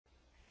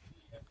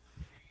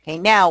Okay,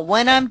 now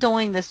when I'm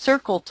doing the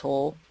circle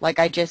tool, like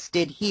I just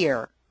did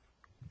here,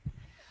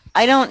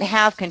 I don't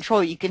have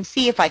control. You can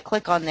see if I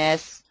click on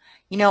this,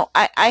 you know,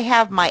 I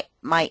have my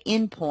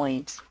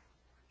endpoint,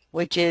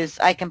 which is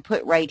I can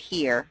put right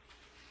here.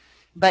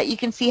 But you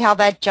can see how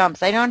that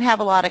jumps. I don't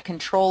have a lot of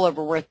control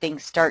over where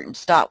things start and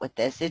stop with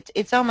this.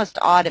 It's almost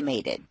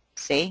automated.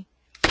 See?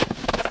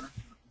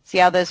 See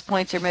how those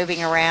points are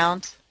moving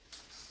around?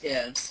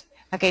 Yes.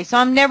 Okay, so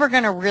I'm never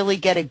going to really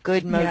get a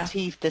good Yeah.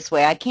 motif this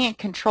way. I can't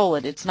control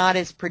it. It's not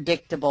as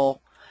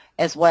predictable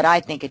as what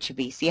I think it should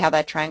be. See how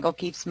that triangle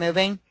keeps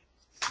moving?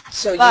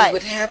 So you But,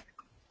 would have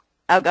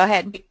oh, go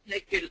ahead.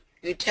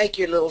 you take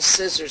your little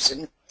scissors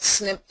and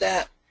snip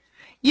that.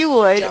 You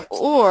would, Jump.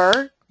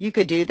 or you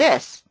could do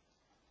this.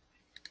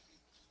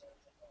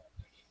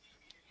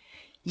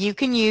 You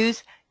can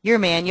use your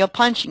manual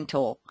punching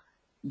tool.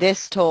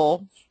 This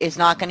tool is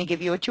not going to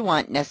give you what you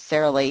want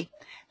necessarily.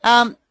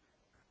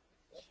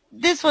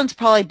 This one's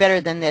probably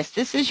better than this.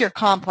 This is your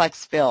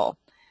complex fill.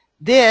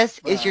 This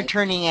is your Right.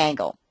 turning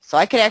angle. So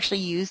I could actually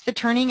use the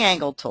turning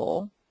angle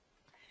tool,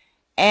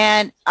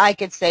 and I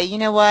could say, you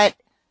know what,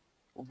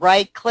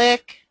 right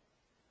click,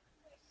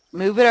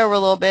 move it over a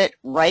little bit,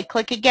 right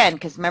click again,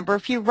 because remember,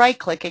 if you right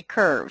click, it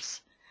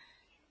curves.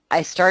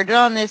 I started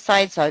on this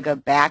side, so I go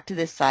back to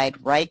this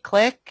side, right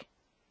click,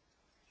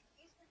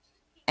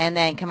 and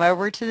then come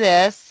over to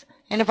this.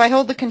 And if I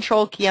hold the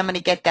control key, I'm going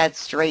to get that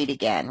straight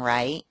again,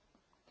 right?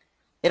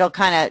 It'll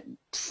kind of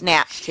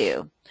snap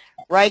to.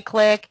 Right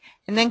click,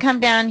 and then come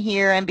down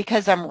here, and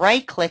because I'm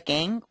right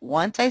clicking,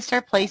 once I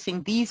start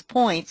placing these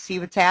points, see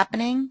what's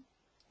happening?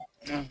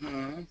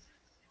 Mm-hmm.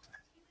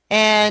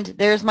 And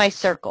there's my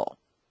circle.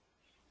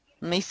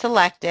 Let me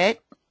select it,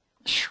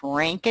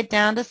 shrink it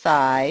down to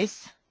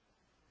size,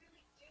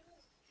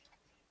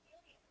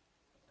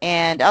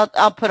 and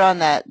I'll put on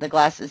the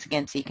glasses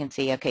again so you can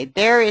see. Okay,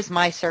 there is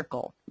my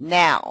circle.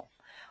 Now,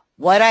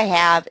 what I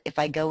have, if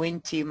I go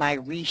into my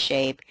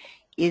reshape,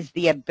 is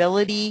the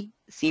ability,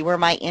 see where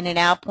my in and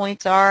out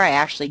points are? I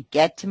actually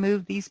get to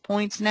move these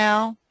points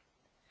now.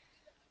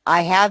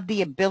 I have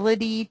the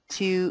ability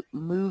to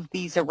move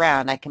these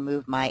around. I can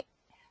move my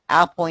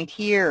out point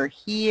here or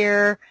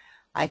here.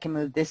 I can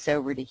move this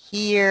over to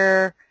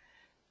here.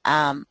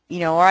 You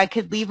know, or I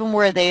could leave them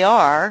where they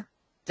are,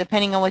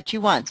 depending on what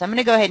you want. So I'm going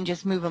to go ahead and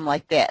just move them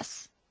like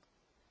this.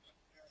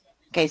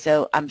 Okay,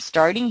 so I'm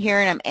starting here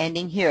and I'm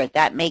ending here.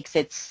 That makes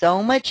it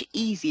so much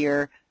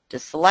easier to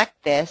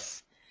select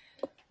this,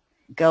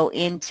 go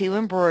into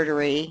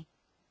embroidery,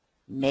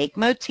 make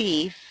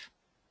motif,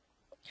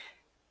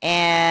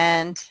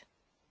 and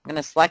I'm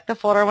going to select the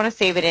folder I want to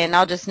save it in.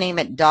 I'll just name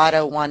it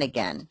 .01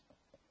 again.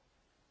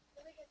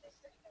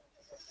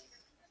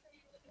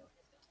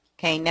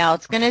 Okay, now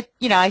it's going to,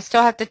 you know, I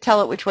still have to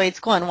tell it which way it's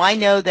going. Well, I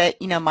know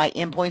that, you know, my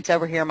in point's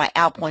over here, my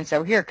out point's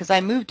over here because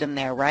I moved them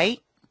there, right?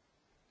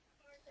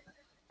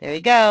 There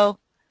you go.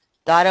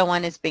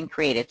 .01 has been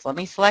created. So let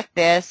me select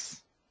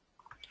this,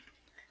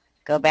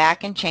 go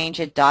back and change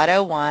it,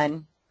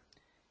 .01.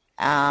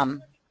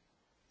 I'll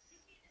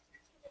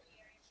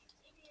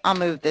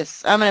move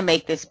this. I'm going to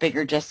make this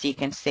bigger just so you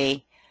can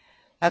see.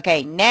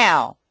 Okay,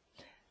 now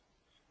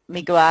let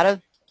me go out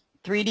of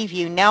 3D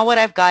view. Now what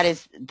I've got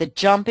is the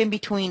jump in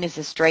between is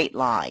a straight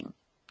line.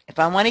 If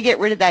I want to get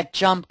rid of that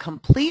jump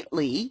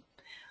completely,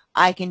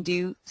 I can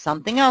do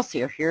something else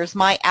here. Here's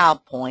my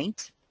out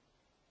point.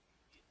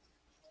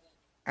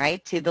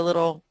 Right, see the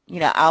little, you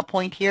know, out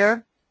point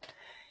here?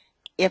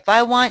 If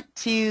I want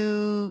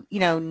to, you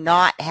know,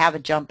 not have a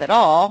jump at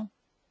all,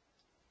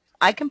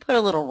 I can put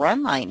a little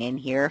run line in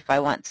here if I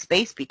want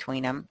space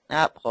between them.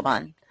 Oh, hold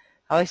on.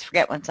 I always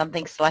forget when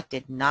something's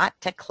selected not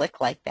to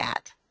click like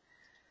that.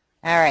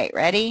 All right,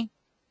 ready?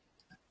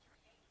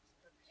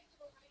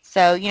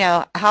 So, you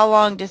know, how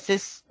long does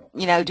this,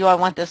 you know, do I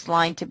want this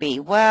line to be?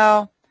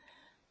 Well,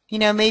 you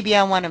know, maybe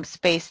I want them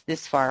spaced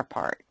this far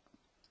apart.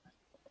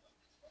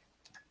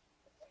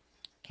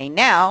 Okay,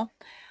 now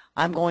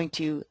I'm going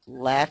to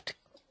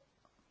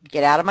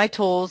get out of my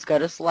tools, go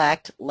to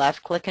select,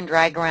 left click and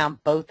drag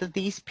around both of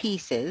these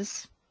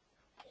pieces,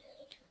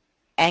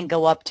 and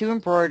go up to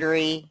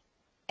embroidery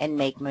and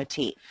make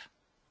motif.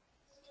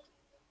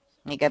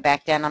 Let me go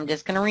back down. I'm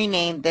just going to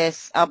rename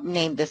this. I'll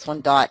name this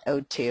one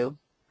 .02.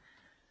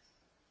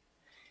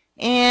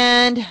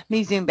 And let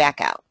me zoom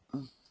back out.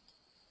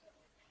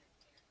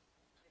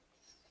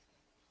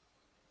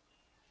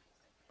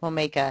 We'll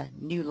make a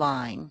new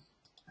line.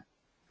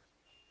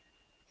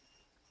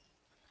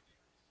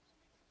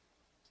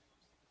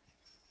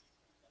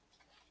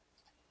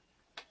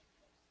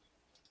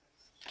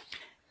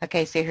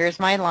 Okay, so here's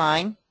my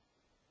line.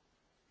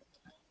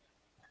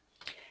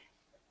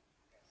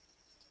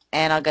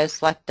 And I'll go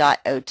select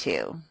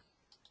 .02.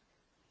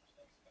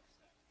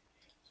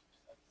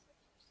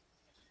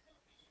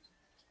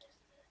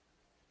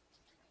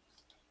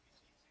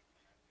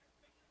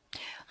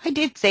 I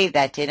did save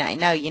that, didn't I?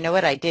 No, you know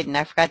what I didn't?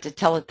 I forgot to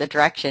tell it the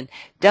direction.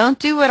 Don't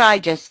do what I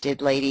just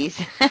did, ladies.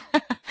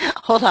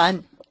 Hold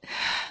on.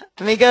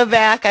 Let me go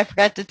back. I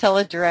forgot to tell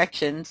it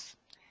directions.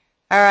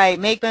 All right,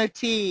 make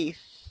motif.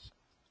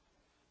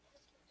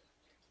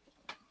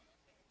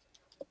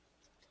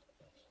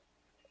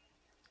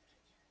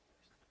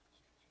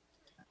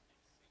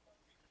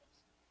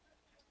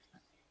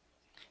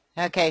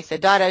 Okay, so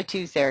dot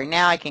 .02 is there.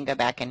 Now I can go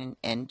back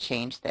and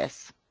change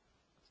this.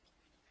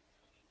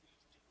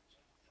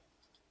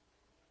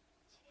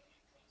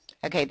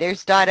 Okay,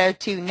 there's dot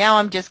 .02. Now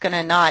I'm just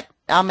going to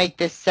I'll make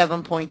this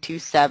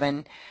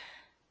 7.27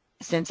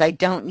 since I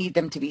don't need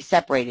them to be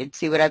separated.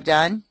 See what I've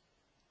done?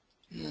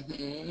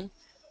 Mm-hmm.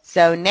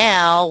 So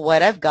now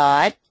what I've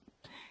got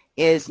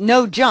is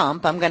no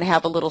jump. I'm going to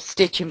have a little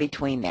stitch in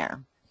between there.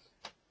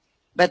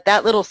 But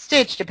that little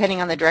stitch,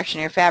 depending on the direction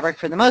of your fabric,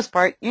 for the most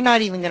part, you're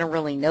not even going to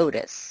really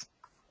notice.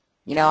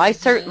 You know, I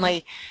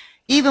certainly,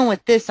 even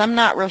with this, I'm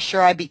not real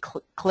sure I'd be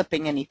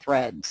clipping any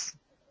threads.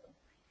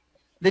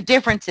 The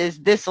difference is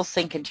this will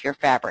sink into your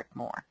fabric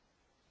more.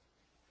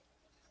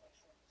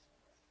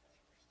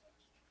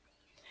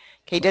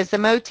 Okay, does the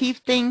motif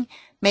thing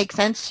make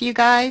sense to you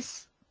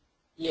guys?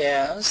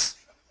 Yes.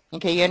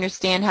 Okay, you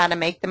understand how to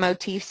make the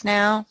motifs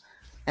now?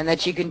 And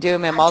that you can do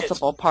them in I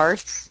multiple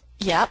parts?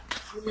 Yep.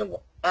 You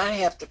know, I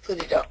have to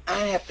put it on.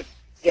 I have to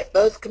get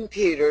both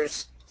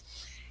computers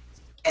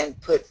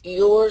and put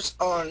yours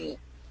on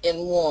in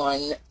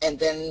one and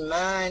then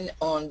mine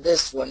on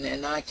this one,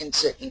 and I can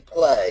sit and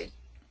play.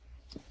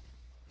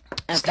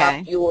 Okay.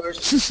 Stop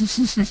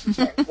yours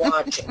and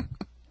watching.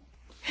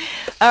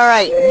 All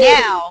right,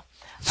 now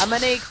I'm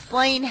going to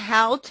explain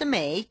how to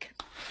make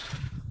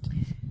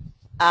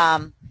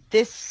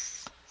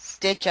this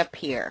stitch up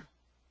here,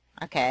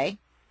 okay?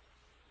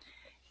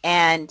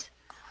 And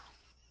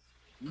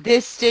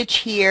this stitch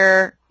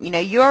here, you know,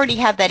 you already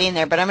have that in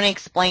there, but I'm going to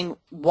explain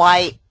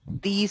why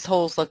these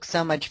holes look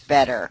so much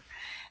better.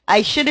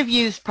 I should have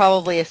used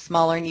probably a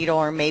smaller needle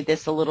or made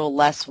this a little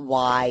less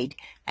wide,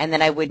 and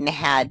then I wouldn't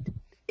have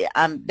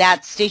had,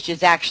 that stitch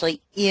is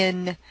actually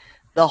in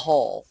the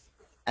hole,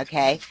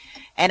 okay?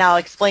 And I'll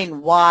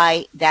explain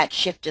why that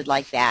shifted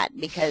like that,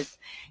 because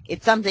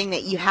it's something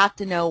that you have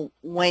to know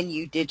when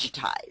you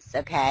digitize,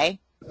 okay?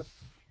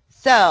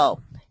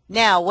 So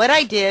now what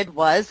I did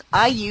was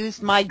I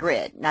used my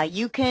grid. Now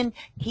you can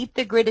keep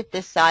the grid at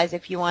this size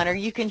if you want, or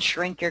you can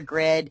shrink your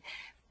grid.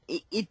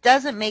 It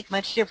doesn't make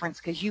much difference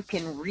because you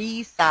can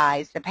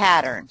resize the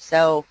pattern.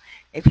 So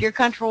if you're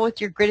comfortable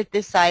with your grid at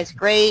this size,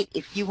 great.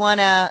 If you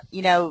want to,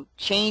 you know,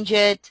 change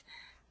it,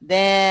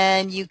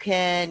 then you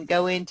can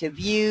go into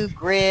View,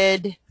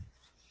 Grid.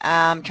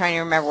 I'm trying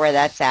to remember where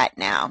that's at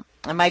now.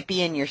 It might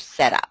be in your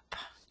Setup.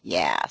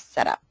 Yeah,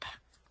 Setup.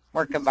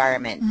 Work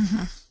Environment.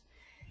 Mm-hmm.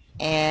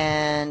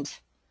 And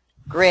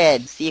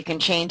Grid, so you can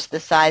change the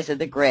size of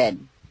the grid.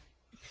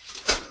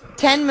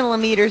 10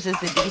 millimeters is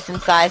a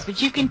decent size,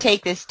 but you can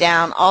take this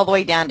down all the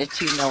way down to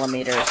 2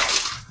 millimeters.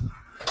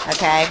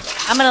 Okay?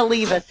 I'm going to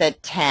leave us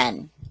at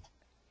 10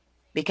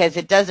 because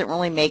it doesn't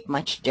really make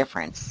much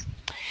difference.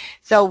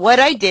 So what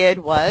I did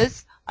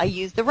was I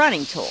used the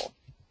running tool.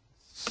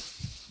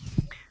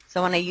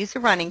 So when I use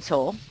the running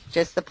tool,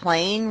 just the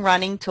plain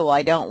running tool,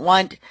 I don't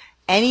want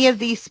any of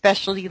these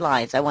specialty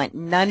lines. I want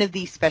none of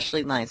these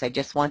specialty lines. I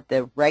just want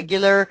the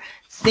regular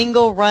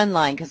single run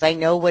line because I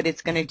know what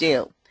it's going to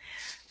do.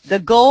 The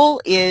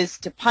goal is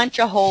to punch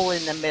a hole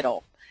in the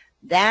middle.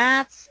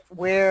 That's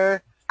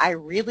where I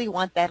really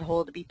want that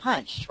hole to be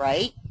punched,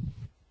 right?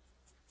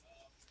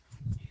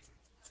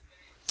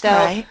 So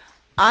Right.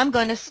 I'm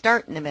going to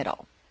start in the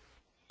middle.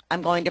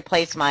 I'm going to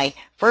place my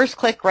first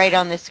click right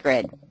on this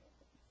grid.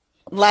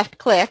 Left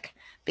click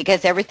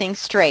because everything's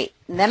straight.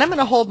 And then I'm going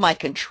to hold my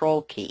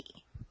control key.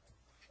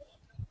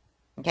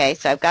 Okay,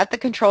 so I've got the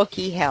control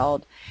key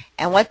held.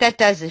 And what that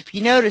does, if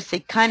you notice,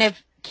 it kind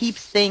of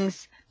keeps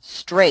things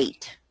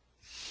straight.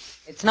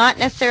 It's not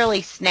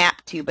necessarily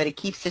snap to, but it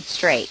keeps it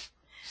straight.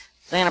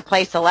 So I'm going to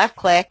place a left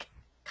click,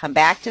 come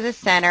back to the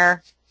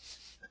center,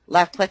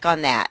 left click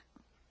on that.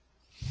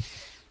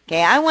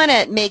 Okay, I want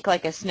to make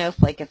like a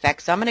snowflake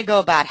effect, so I'm going to go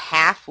about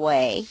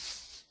halfway,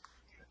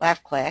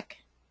 left click.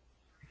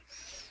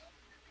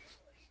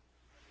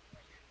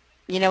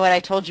 You know what, I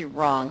told you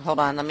wrong. Hold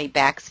on, let me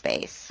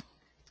backspace.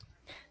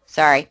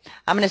 Sorry.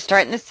 I'm going to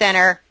start in the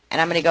center, and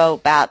I'm going to go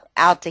about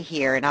out to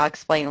here, and I'll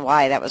explain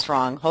why that was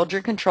wrong. Hold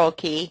your control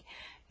key,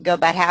 go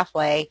about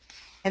halfway,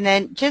 and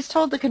then just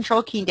hold the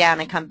control key down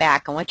and come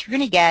back. And what you're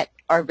going to get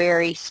are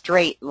very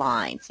straight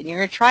lines. And you're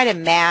going to try to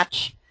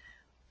match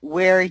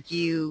where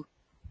you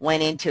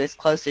went into as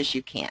close as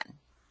you can.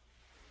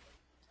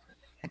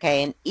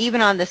 Okay, and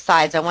even on the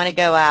sides, I want to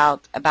go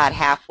out about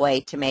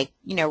halfway to make,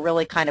 you know,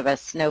 really kind of a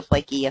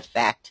snowflakey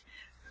effect,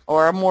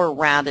 or a more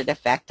rounded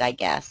effect, I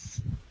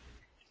guess,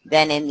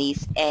 than in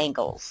these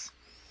angles.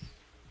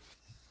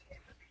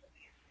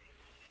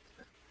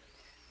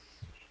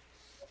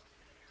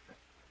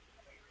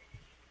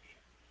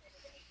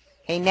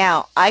 Okay,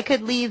 now I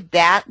could leave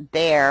that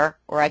there,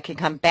 or I could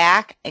come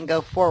back and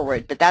go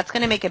forward, but that's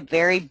going to make a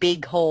very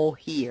big hole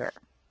here.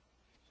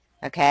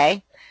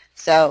 Okay,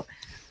 so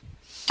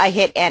I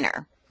hit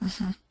enter.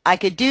 Mm-hmm. I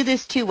could do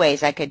this two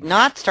ways. I could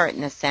not start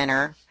in the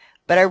center,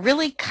 but I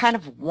really kind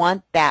of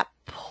want that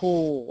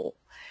pull.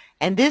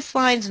 And this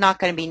line's not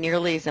going to be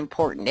nearly as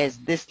important as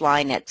this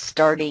line at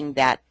starting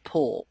that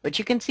pull. But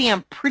you can see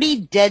I'm pretty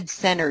dead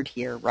centered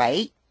here,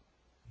 right?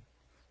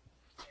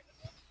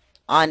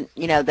 on,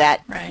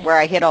 that Right. where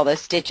I hit all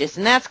those stitches.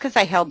 And that's because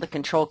I held the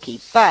control key.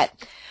 But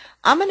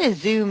I'm going to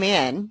zoom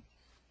in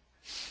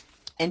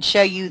and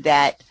show you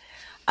that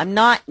I'm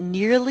not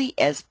nearly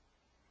as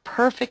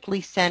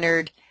perfectly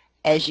centered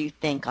as you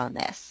think on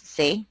this.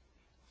 See?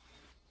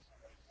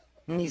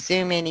 Let me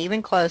zoom in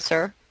even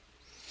closer.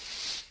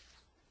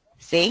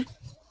 See?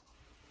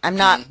 I'm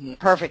not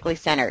perfectly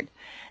centered.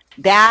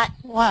 That,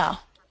 Wow.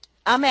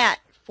 I'm at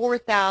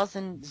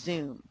 4,000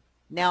 zoom.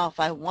 Now, if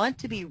I want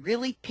to be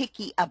really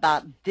picky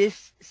about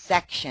this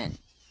section,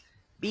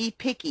 be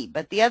picky,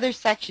 but the other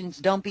sections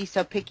don't be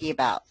so picky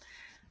about.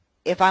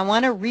 If I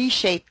want to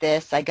reshape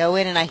this, I go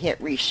in and I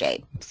hit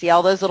reshape. See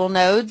all those little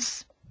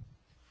nodes?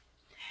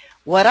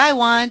 What I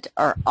want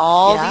are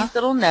all Yeah. these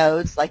little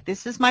nodes, like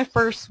this is my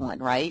first one,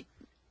 right?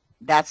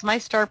 That's my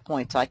start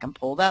point, so I can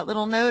pull that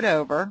little node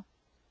over.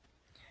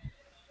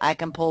 I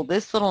can pull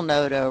this little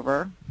node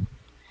over,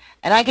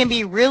 and I can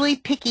be really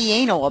picky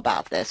anal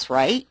about this,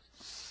 right?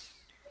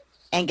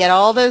 And get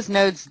all those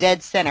nodes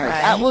dead center.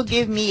 Right. That will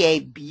give me a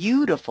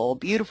beautiful,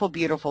 beautiful,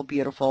 beautiful,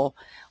 beautiful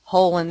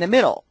hole in the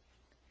middle.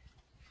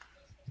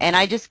 And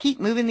I just keep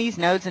moving these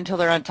nodes until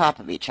they're on top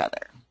of each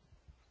other.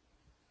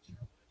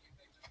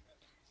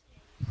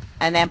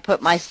 And then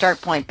put my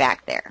start point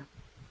back there.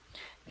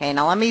 Okay,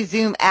 now let me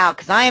zoom out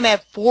because I am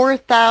at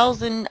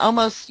 4,000,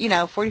 almost,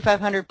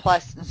 4,500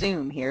 plus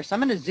zoom here. So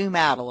I'm going to zoom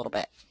out a little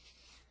bit.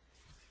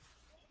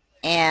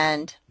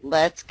 And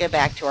let's go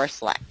back to our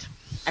select.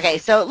 Okay,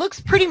 so it looks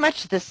pretty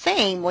much the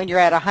same when you're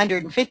at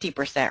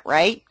 150%,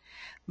 right?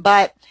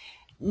 But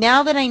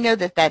now that I know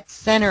that that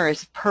center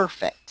is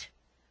perfect,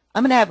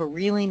 I'm going to have a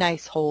really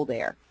nice hole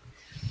there.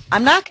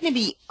 I'm not going to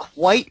be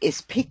quite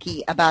as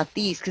picky about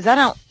these because I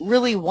don't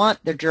really want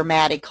the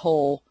dramatic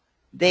hole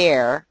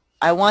there.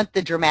 I want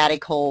the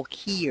dramatic hole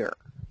here,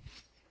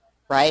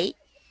 right?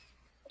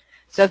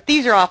 So if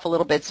these are off a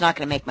little bit, it's not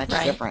going to make much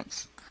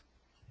difference.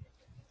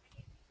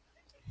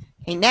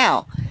 Okay,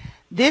 now,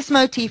 this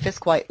motif is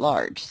quite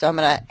large, so I'm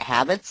going to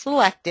have it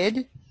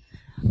selected.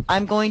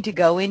 I'm going to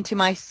go into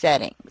my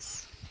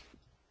settings.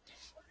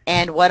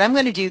 And what I'm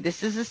going to do,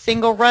 this is a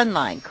single run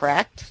line,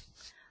 correct?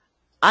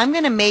 I'm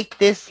going to make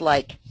this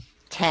like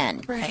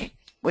 10, Right.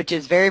 which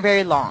is very,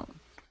 very long.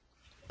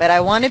 But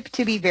I want it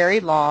to be very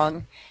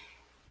long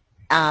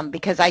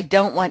because I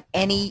don't want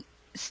any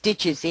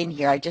stitches in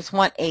here. I just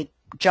want a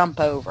jump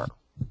over.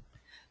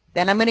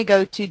 Then I'm going to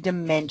go to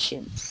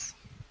dimensions.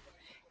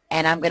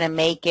 And I'm going to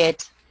make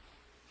it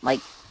like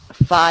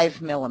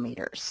 5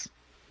 millimeters.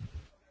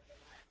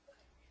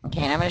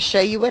 Okay, and I'm going to show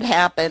you what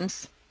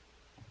happens.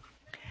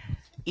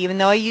 Even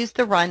though I used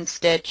the run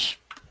stitch,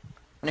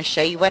 I'm going to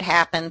show you what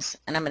happens,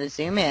 and I'm going to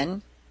zoom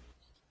in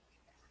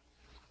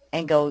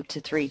and go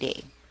to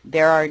 3D.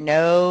 There are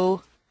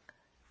no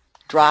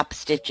drop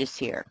stitches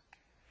here.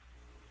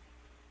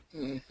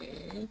 And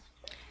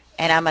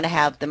I'm going to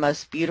have the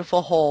most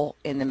beautiful hole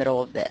in the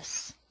middle of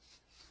this.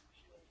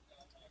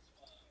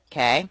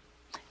 Okay,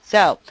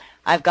 so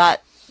I've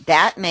got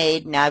that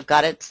made. Now I've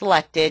got it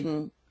selected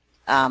and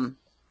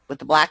with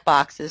the black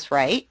boxes,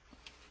 right?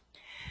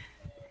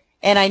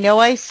 And I know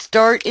I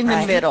start in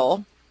the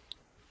middle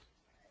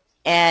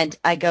and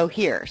I go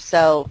here.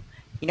 So,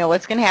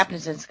 what's going to happen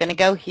is it's going to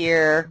go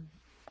here.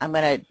 I'm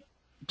going to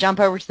jump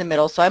over to the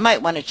middle. So I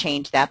might want to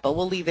change that, but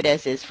we'll leave it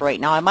as is for right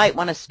now. I might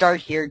want to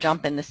start here,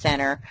 jump in the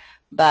center,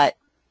 but,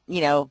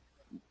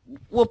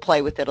 we'll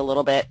play with it a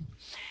little bit.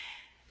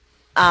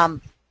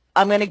 I'm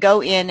going to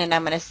go in and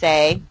I'm going to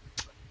say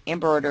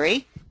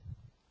embroidery,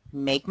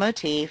 make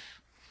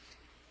motif,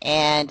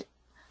 and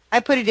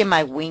I put it in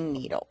my wing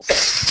needles.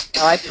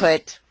 So I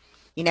put,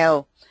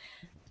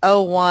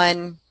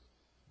 01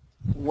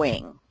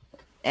 wing.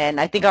 And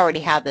I think I already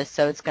have this,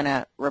 so it's going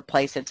to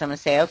replace it. So I'm going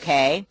to say,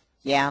 okay,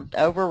 yeah,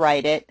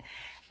 overwrite it.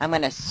 I'm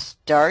going to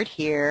start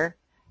here,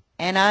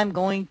 and I'm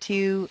going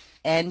to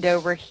end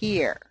over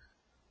here.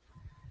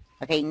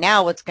 Okay,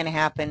 now what's going to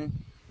happen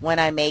when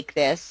I make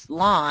this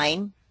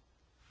line,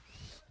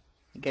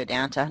 go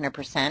down to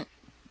 100%.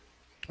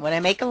 When I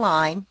make a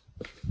line,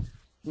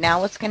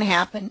 now what's going to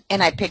happen,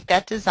 and I pick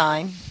that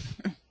design,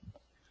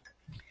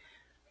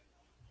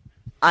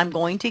 I'm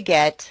going to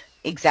get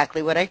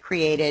exactly what I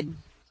created.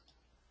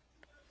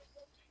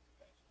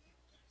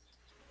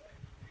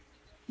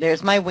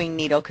 There's my wing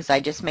needle because I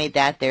just made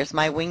that. There's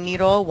my wing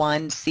needle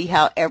 01. See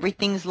how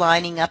everything's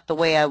lining up the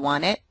way I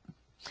want it?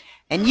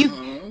 And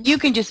you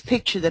can just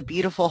picture the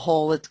beautiful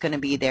hole that's going to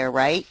be there,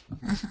 right?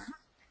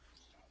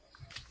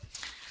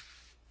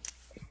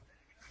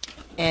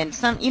 And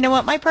you know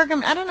what, my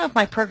program, I don't know if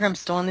my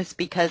program's doing this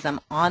because I'm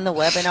on the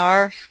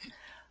webinar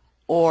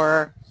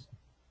or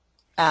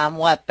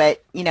what,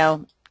 but,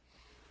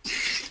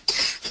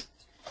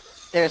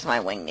 there's my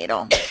wing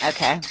needle.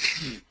 Okay,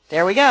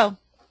 there we go.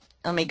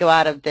 Let me go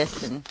out of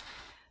this, and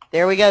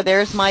there we go.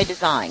 There's my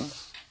design.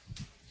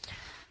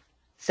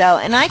 So,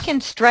 and I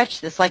can stretch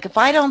this. Like, if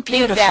I don't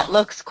think that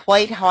looks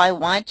quite how I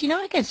want,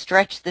 I can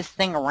stretch this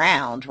thing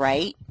around,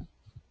 right?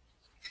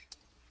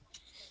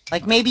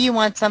 Like, maybe you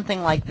want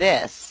something like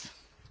this.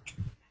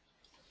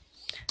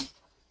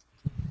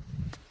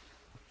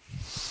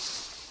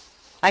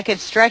 I could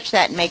stretch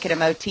that and make it a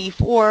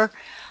motif, or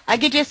I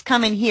could just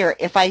come in here.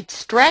 If I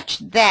stretch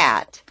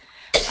that,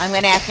 I'm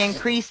going to have to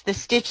increase the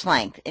stitch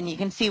length, and you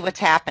can see what's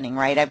happening,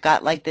 right? I've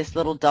got like this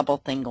little double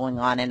thing going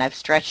on, and I've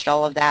stretched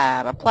all of that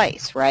out of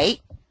place,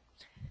 right?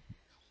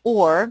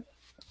 Or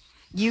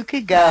you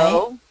could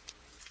go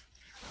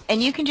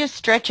and you can just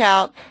stretch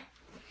out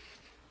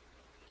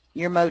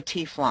your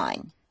motif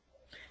line.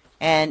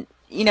 And,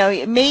 you know,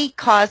 it may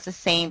cause the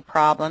same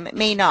problem. It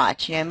may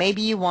not. You know,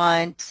 maybe you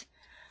want,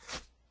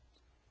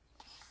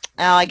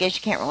 oh, I guess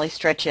you can't really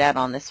stretch it out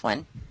on this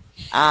one.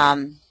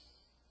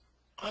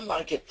 I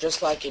like it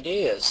just like it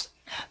is.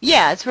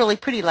 Yeah, it's really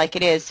pretty like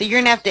it is. So you're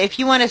going to have to, if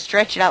you want to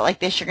stretch it out like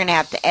this, you're going to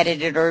have to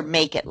edit it or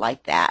make it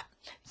like that.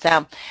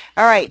 So,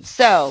 all right,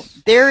 so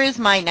there is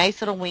my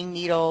nice little wing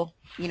needle,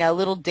 you know,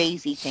 little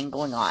daisy thing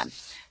going on.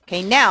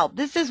 Okay, now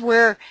this is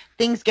where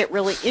things get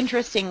really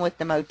interesting with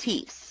the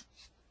motifs.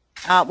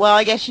 Well,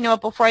 I guess, you know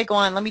what, before I go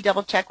on, let me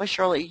double check with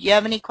Shirley. Do you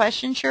have any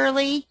questions,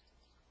 Shirley?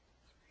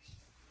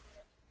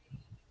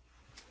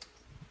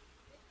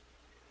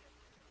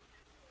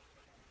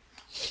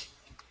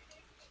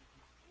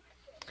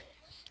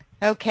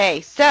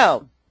 Okay,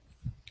 so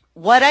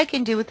what I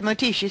can do with the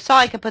motifs, you saw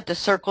I could put the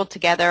circle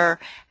together,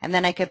 and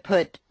then I could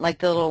put like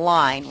the little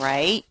line,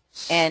 right?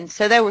 And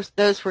so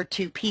those were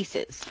two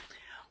pieces.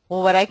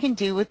 Well, what I can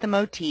do with the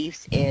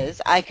motifs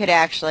is I could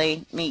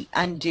actually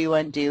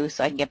undo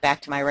so I can get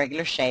back to my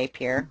regular shape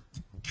here.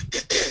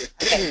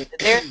 Okay, so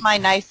there's my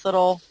nice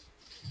little,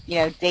 you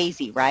know,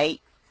 daisy,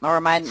 right? Or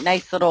my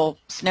nice little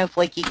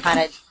snowflakey kind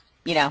of,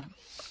 you know,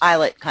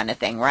 eyelet kind of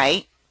thing,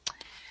 right?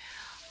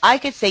 I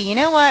could say, you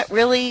know what,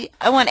 really,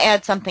 I want to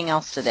add something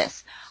else to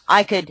this.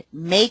 I could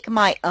make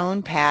my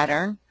own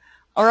pattern,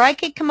 or I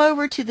could come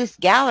over to this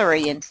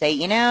gallery and say,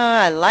 you know,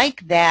 I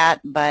like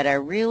that, but I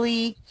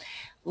really,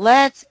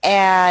 let's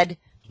add,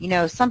 you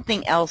know,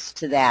 something else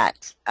to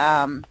that.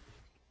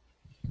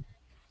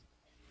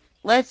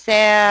 Let's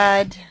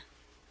add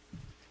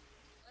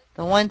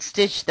the one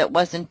stitch that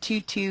wasn't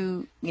too,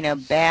 you know,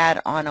 bad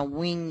on a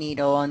wing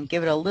needle and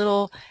give it a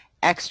little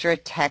extra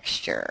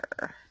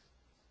texture.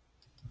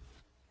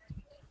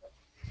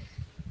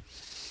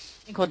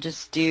 I think we'll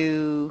just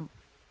do,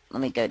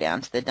 let me go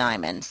down to the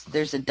diamonds.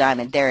 There's a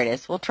diamond. There it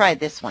is. We'll try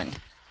this one.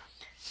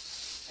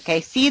 Okay,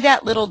 see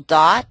that little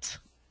dot?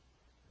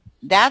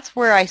 That's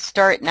where I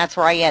start and that's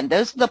where I end.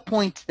 Those are the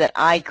points that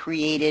I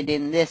created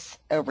in this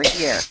over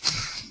here.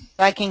 So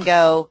I can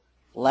go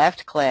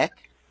left click,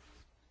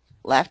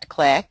 left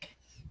click.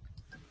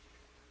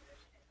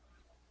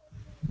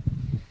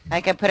 I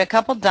can put a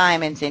couple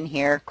diamonds in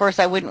here. Of course,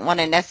 I wouldn't want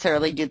to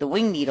necessarily do the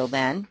wing needle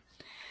then.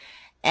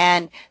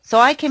 And so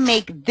I can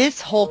make this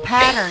whole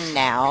pattern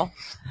now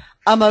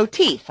a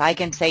motif. I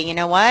can say, you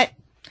know what?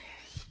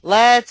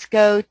 Let's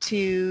go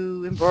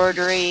to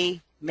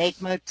embroidery, make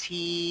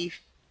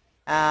motif.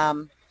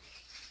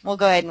 We'll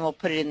go ahead and we'll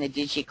put it in the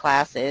Digi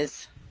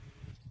classes.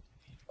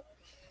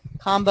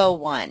 Combo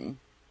 1.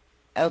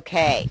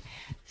 Okay.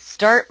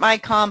 Start my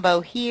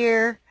combo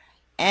here,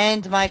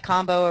 end my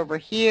combo over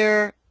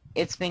here.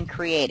 It's been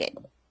created.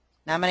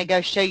 Now I'm going to go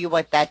show you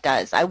what that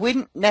does. I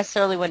wouldn't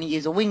necessarily want to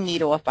use a wing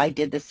needle if I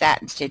did the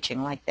satin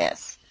stitching like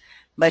this,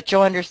 but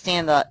you'll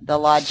understand the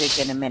logic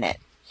in a minute.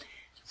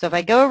 So if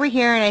I go over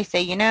here and I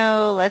say, you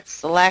know, let's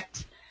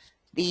select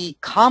the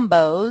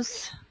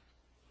combos,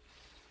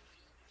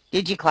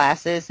 Digi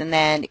classes, and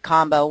then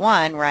combo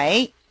 1,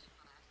 right?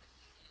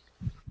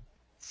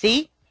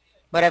 See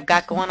what I've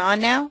got going on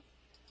now?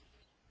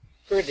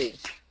 Pretty.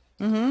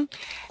 Mm-hmm. Wow.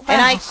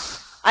 And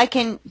I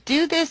can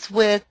do this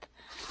with,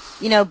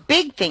 you know,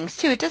 big things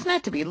too. It doesn't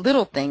have to be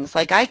little things.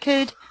 Like I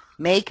could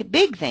make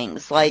big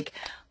things like,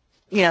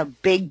 you know,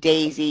 big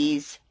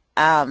daisies.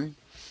 I'm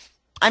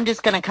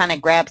just going to kind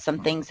of grab some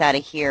things out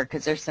of here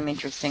because there's some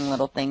interesting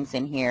little things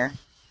in here.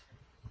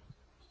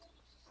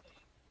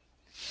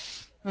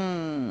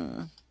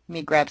 Let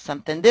me grab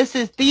something.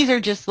 These are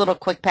just little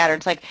quick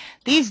patterns. Like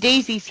these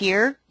daisies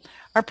here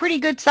are pretty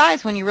good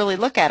size when you really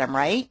look at them,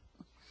 right?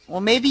 Well,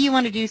 maybe you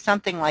want to do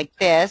something like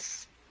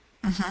this.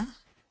 Mm-hmm.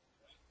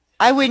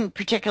 I wouldn't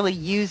particularly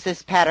use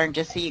this pattern,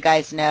 just so you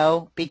guys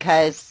know,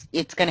 because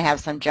it's going to have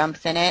some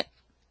jumps in it.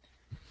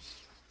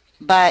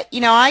 But,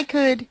 you know, I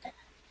could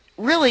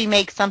really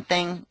make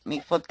something, let me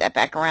flip that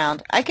back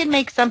around. I could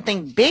make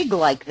something big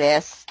like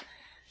this,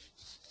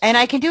 and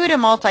I can do it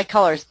in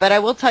multicolors, but I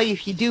will tell you,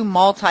 if you do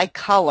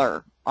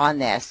multicolor on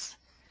this,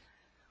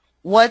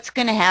 what's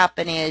going to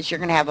happen is you're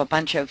going to have a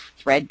bunch of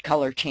thread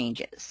color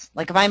changes.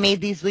 Like if I made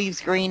these leaves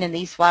green and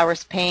these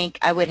flowers pink,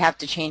 I would have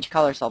to change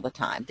colors all the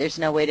time. There's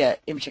no way to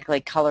in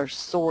particularly color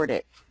sort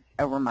it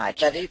over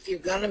much. But if you're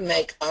going to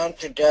make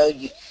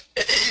entree,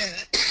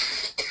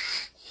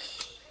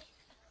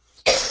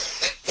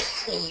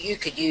 you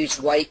could use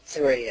white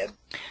thread.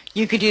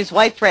 You could use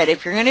white thread.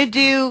 If you're going to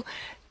do,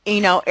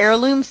 you know,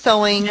 heirloom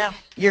sewing, Yeah.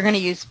 you're going to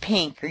use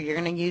pink, or you're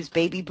going to use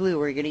baby blue,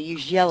 or you're going to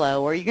use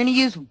yellow, or you're going to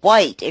use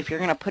white if you're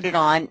going to put it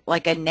on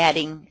like a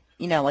netting,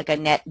 you know, like a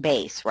net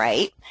base,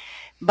 right?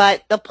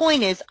 But the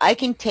point is, I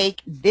can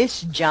take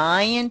this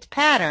giant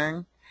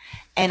pattern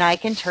and I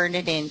can turn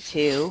it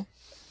into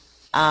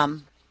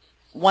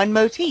one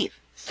motif.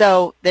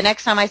 So the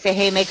next time I say,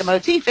 hey, make a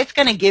motif, it's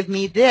going to give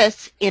me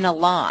this in a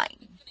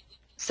line.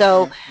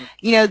 So,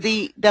 you know,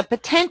 the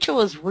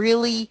potential is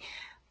really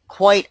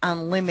quite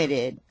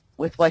unlimited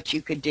with what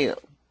you could do.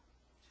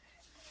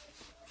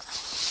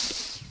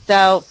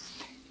 So,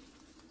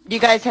 do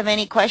you guys have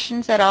any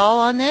questions at all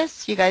on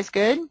this? You guys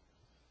good?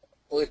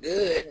 We're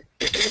good.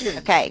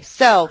 Okay,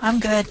 so I'm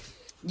good.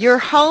 your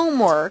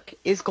homework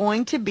is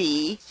going to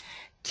be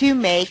to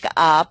make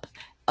up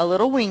a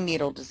little wing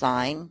needle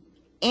design,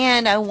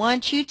 and I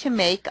want you to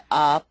make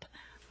up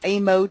a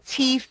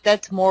motif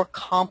that's more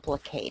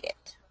complicated.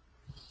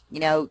 You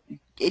know,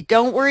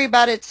 don't worry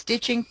about it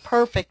stitching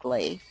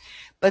perfectly,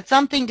 but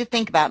something to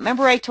think about.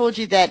 Remember I told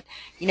you that,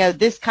 you know,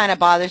 this kind of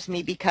bothers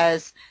me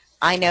because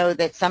I know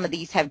that some of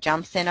these have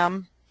jumps in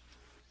them.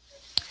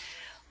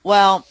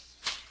 Well,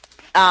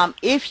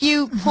 if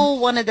you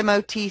pull one of the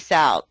motifs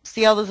out,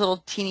 see all those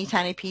little teeny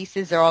tiny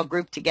pieces, they're all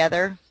grouped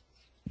together?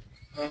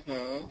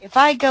 If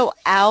I go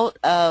out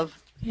of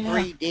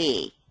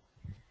 3D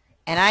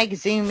and I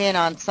zoom in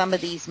on some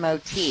of these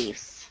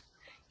motifs,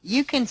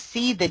 you can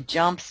see the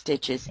jump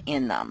stitches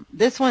in them.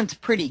 This one's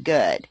pretty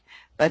good,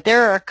 but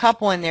there are a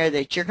couple in there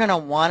that you're going to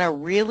want to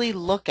really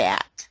look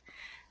at.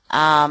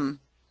 I'm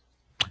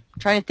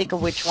trying to think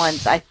of which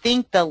ones. I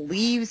think the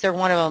leaves are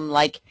one of them.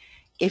 Like,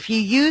 if you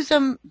use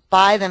them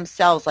by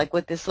themselves, like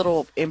with this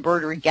little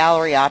embroidery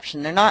gallery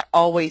option, they're not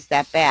always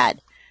that bad.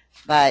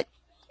 But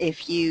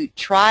if you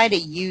try to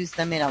use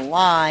them in a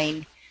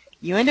line,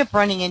 you end up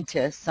running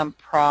into some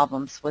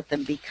problems with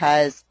them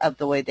because of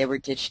the way they were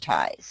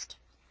digitized.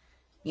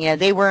 You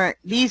know,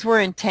 these were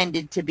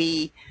intended to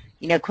be,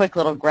 you know, quick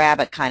little grab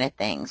it kind of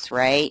things,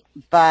 right?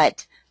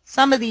 But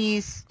some of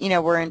these, you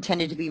know, were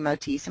intended to be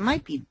motifs. It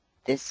might be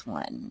this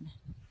one.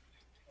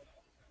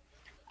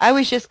 I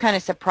was just kind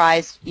of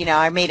surprised, you know,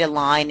 I made a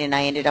line and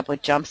I ended up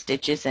with jump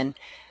stitches, and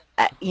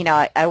you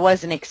know, I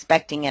wasn't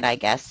expecting it, I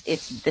guess.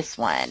 It's this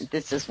one.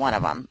 This is one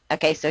of them.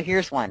 Okay, so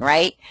here's one,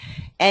 right?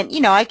 And, you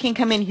know, I can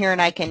come in here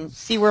and I can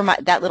see where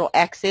that little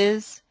X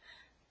is.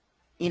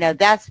 You know,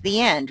 that's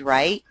the end,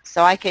 right?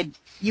 So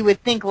you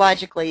would think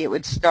logically it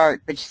would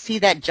start, but you see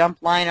that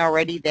jump line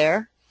already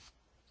there?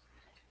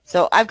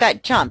 So I've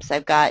got jumps.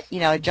 I've got, you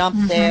know, a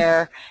jump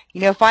there.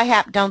 You know, if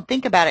I don't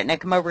think about it and I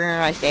come over here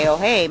and I say, oh,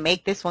 hey,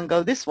 make this one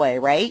go this way,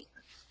 right?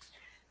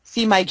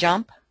 See my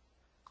jump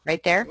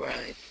right there?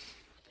 Right.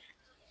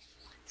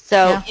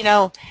 So, you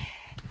know,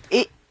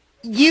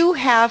 you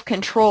have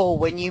control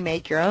when you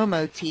make your own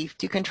motif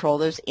to control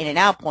those in and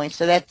out points.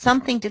 So that's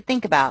something to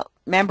think about.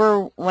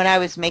 Remember when I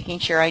was making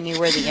sure I knew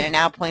where the in and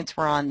out points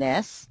were on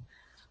this?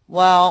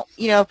 Well,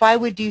 you know, if I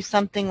would do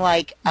something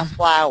like a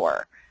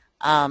flower,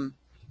 I'm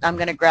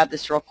going to grab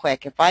this real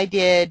quick. If I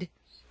did,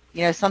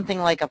 you know, something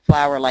like a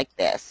flower like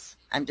this,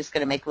 I'm just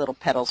going to make little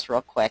petals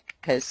real quick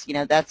because, you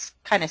know, that's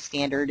kind of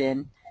standard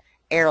in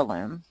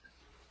heirloom.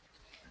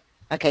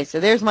 Okay, so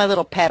there's my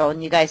little petal,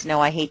 and you guys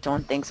know I hate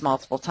doing things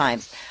multiple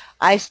times.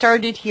 I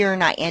started here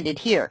and I ended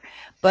here.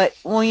 But,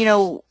 well, you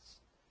know,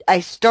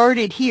 I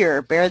started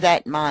here, bear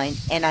that in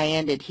mind, and I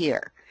ended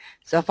here.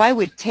 So if I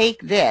would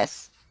take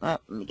this,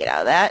 let me get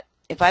out of that.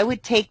 If I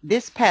would take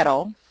this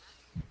petal,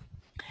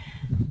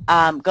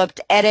 go up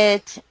to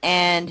Edit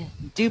and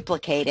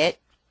duplicate it,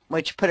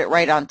 which put it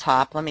right on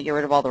top. Let me get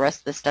rid of all the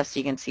rest of the stuff so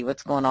you can see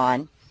what's going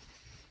on.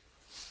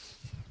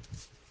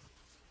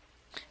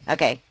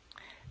 Okay.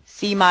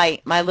 See my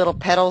little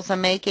petals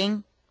I'm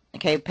making?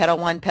 Okay, petal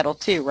 1, petal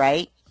 2,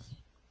 right?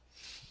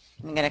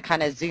 I'm going to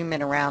kind of zoom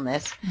in around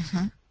this.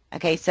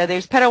 Okay, so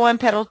there's petal 1,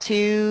 petal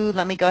 2.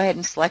 Let me go ahead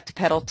and select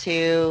petal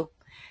 2.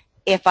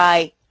 If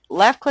I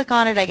left-click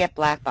on it, I get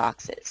black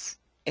boxes.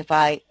 If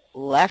I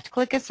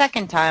left-click a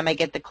second time, I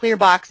get the clear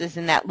boxes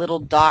in that little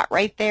dot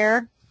right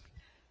there.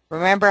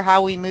 Remember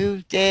how we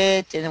moved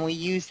it, and then we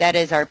used that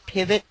as our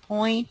pivot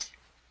point?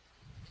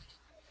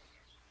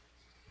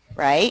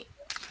 Right?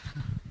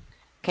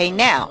 Okay,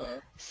 now,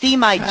 see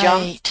my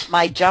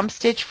jump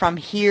stitch from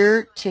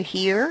here to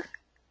here?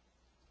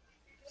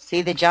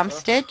 See the jump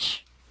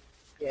stitch?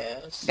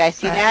 Yes. You guys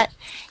see that?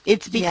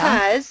 It's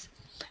because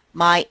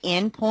my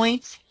in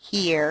point's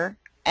here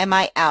and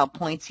my out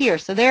point's here.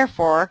 So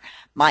therefore,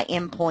 my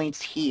in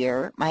point's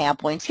here, my out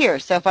point's here.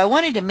 So if I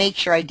wanted to make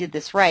sure I did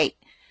this right,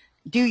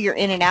 do your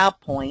in and out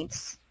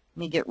points. Let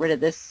me get rid of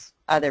this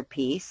other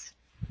piece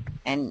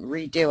and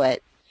redo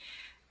it.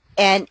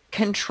 And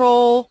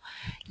control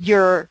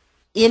your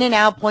in and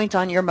out points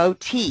on your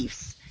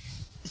motifs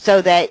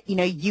so that, you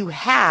know, you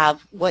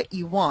have what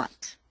you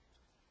want,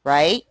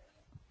 right?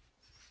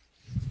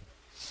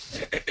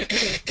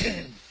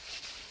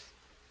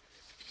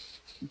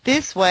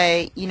 This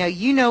way,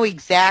 you know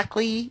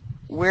exactly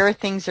where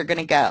things are going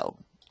to go.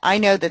 I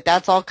know that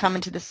that's all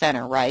coming to the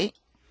center, right?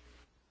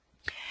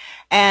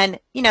 And,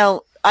 you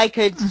know, I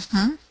could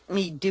let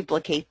me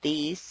duplicate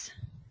these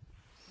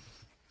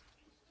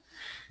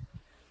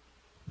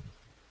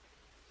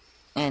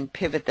and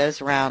pivot those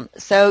around.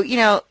 So, you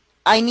know,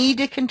 I need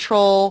to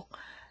control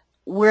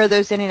where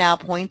those in and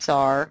out points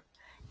are,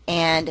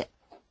 and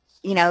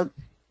you know,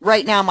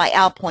 right now my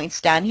out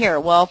point's down here.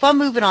 Well, if I'm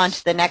moving on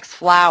to the next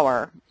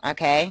flower,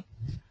 okay,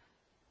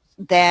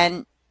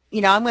 then,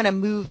 you know, I'm going to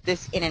move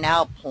this in and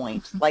out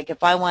point. Like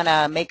if I want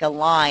to make a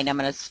line, I'm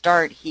going to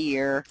start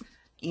here,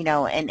 you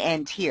know, and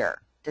end here.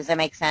 Does that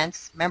make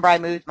sense? Remember I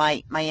moved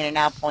my in and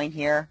out point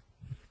here?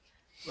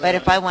 But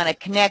if I want to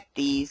connect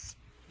these,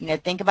 you know,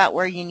 think about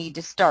where you need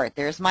to start.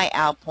 There's my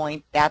out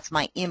point. That's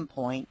my in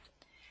point.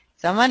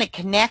 So I'm going to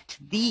connect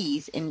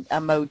these in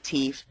a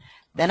motif.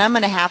 Then I'm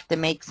going to have to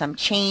make some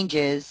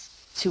changes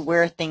to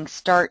where things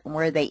start and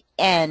where they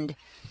end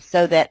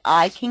so that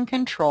I can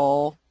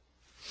control,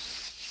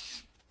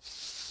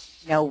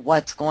 you know,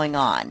 what's going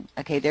on.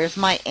 Okay, there's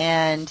my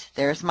end.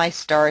 There's my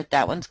start.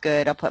 That one's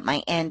good. I'll put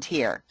my end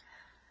here.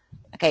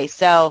 Okay,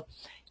 so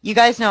you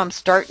guys know I'm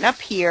starting up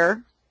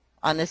here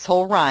on this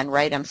whole run,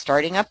 right? I'm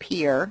starting up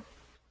here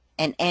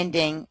and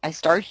ending. I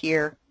start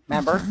here,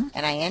 remember,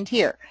 and I end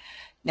here.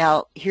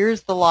 Now,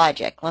 here's the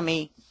logic. Let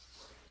me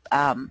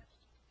go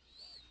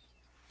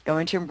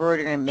into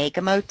embroidery and make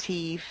a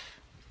motif,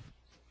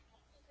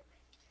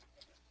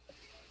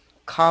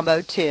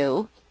 combo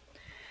 2.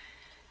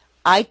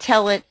 I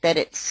tell it that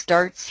it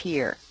starts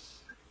here,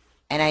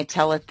 and I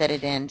tell it that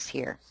it ends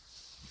here.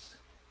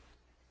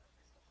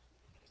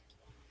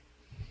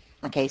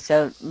 Okay,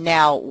 so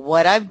now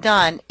what I've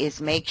done is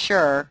make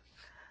sure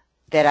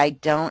that I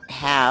don't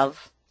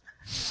have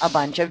a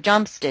bunch of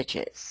jump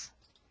stitches,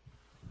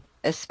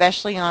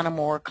 especially on a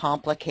more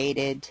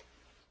complicated,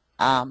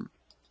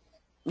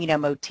 you know,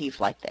 motif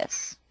like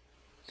this.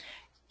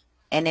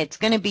 And it's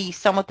going to be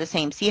somewhat the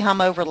same. See how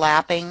I'm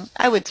overlapping?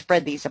 I would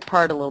spread these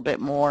apart a little bit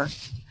more,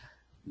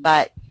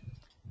 but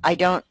I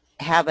don't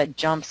have a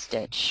jump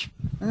stitch.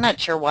 I'm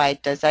not sure why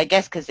it does. I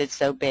guess because it's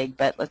so big,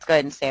 but let's go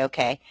ahead and say,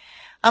 okay,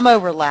 I'm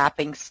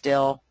overlapping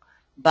still,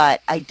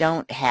 but I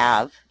don't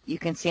have, you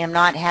can see I'm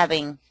not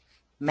having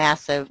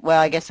massive,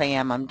 well, I guess I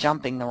am. I'm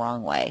jumping the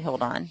wrong way.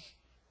 Hold on.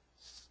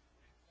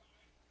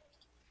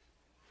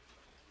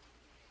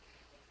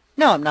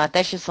 No, I'm not.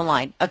 That's just a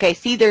line. Okay,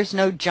 see, there's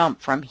no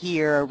jump from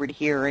here over to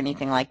here or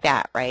anything like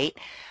that, right?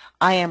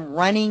 I am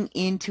running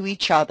into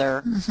each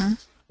other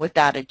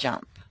without a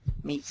jump.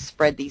 Let me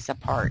spread these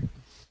apart.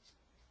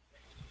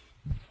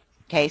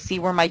 Okay, see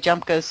where my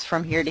jump goes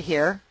from here to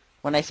here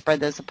when I spread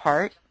those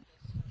apart?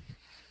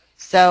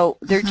 So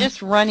they're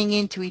just running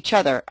into each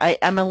other.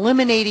 I'm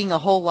eliminating a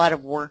whole lot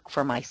of work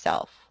for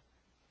myself.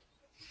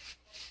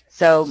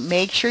 So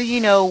make sure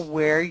you know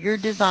where your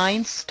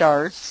design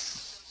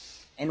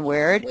starts and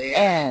where it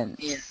ends.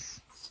 Yeah.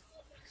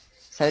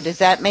 So does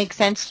that make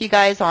sense to you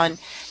guys? And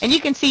you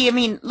can see, I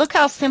mean, look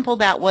how simple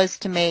that was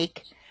to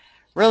make.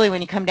 Really,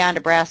 when you come down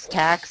to brass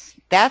tacks,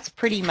 that's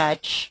pretty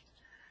much,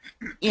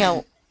 you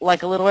know,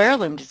 like a little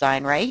heirloom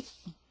design, right?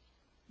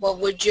 Well,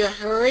 would you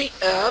hurry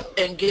up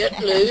and get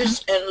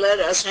loose and let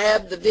us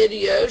have the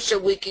video so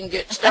we can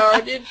get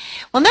started?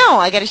 Well, no,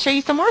 I got to show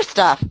you some more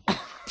stuff.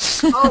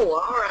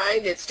 Oh, all right.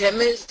 It's 10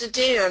 minutes to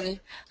 10.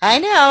 I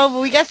know, but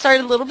we got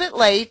started a little bit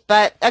late.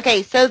 But,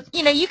 okay, so,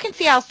 you know, you can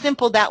see how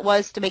simple that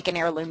was to make an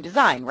heirloom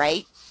design,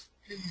 right?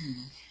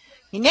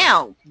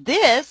 Now,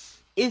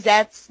 this is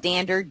at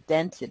standard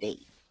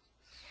density.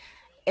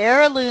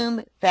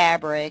 Heirloom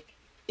fabric,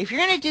 if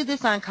you're going to do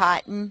this on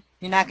cotton,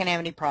 you're not going to have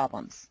any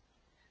problems.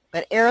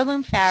 But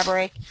heirloom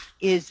fabric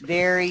is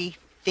very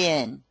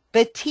thin.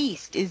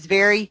 Batiste is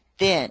very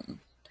thin.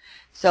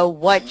 So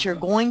what you're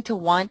going to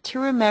want to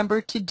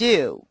remember to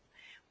do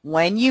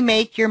when you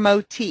make your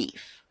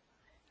motif,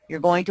 you're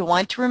going to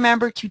want to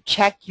remember to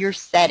check your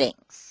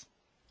settings.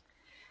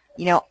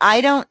 You know,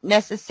 I don't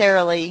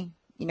necessarily,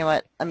 you know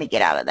what, let me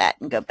get out of that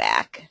and go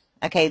back.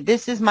 Okay,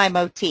 this is my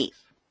motif.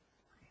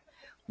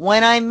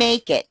 When I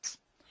make it,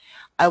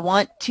 I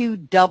want to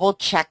double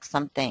check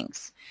some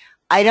things.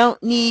 I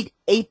don't need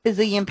 8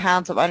 bazillion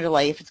pounds of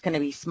underlay if it's going to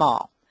be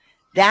small.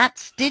 That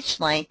stitch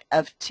length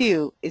of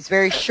 2 is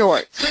very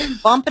short. So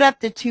bump it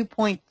up to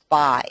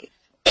 2.5.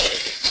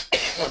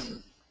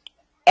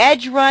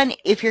 Edge run,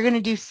 if you're going to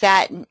do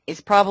satin,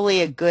 is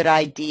probably a good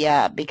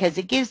idea because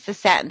it gives the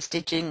satin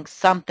stitching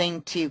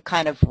something to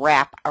kind of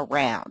wrap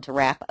around, to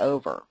wrap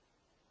over.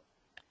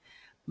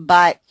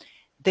 But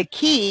the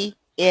key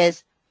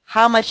is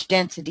how much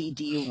density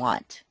do you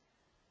want?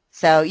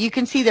 So you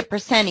can see the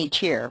percentage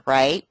here,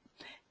 right?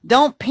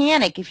 Don't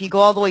panic if you go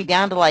all the way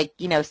down to like,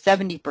 you know,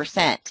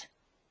 70%.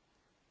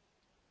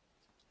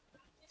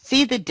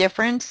 See the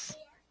difference?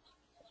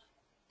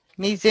 Let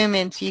me zoom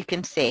in so you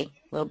can see a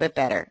little bit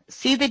better.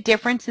 See the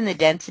difference in the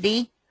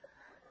density?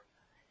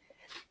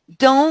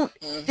 Don't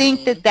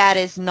think that that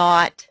is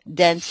not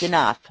dense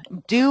enough.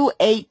 Do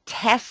a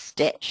test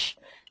stitch.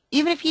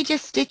 Even if you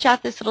just stitch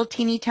out this little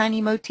teeny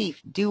tiny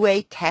motif, do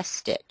a test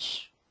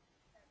stitch.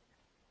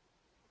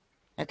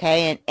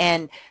 Okay,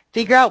 and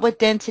figure out what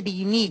density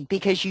you need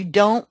because you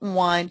don't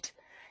want,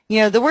 you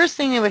know, the worst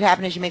thing that would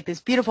happen is you make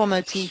this beautiful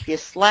motif, you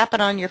slap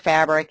it on your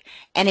fabric,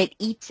 and it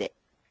eats it.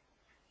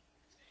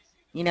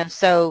 You know,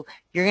 so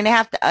you're going to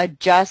have to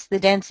adjust the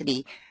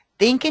density.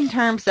 Think in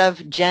terms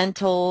of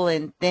gentle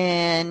and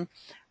thin.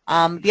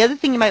 The other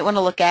thing you might want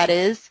to look at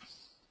is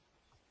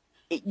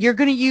you're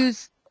going to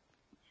use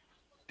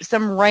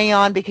some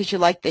rayon because you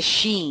like the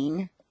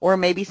sheen, or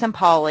maybe some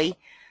poly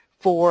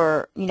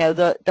for, you know,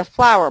 the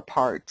flower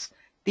parts.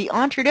 The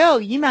entre deux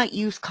you might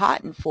use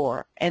cotton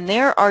for, and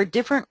there are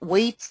different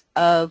weights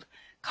of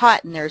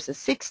cotton. There's a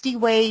 60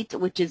 weight,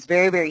 which is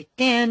very, very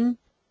thin,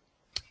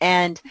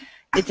 and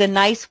it's a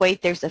nice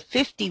weight. There's a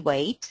 50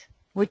 weight,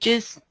 which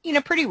is, you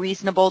know, pretty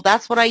reasonable.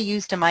 That's what I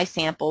used in my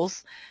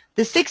samples.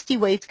 The 60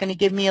 weight's going to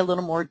give me a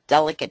little more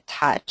delicate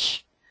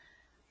touch.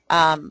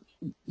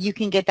 You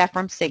can get that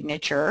from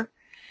Signature,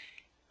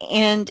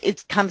 and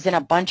it comes in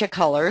a bunch of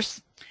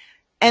colors.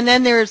 And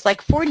then there's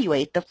like 40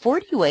 weight. The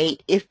 40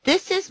 weight, if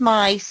this is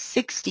my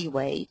 60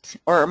 weight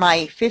or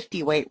my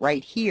 50 weight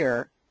right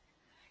here,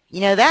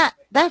 you know, that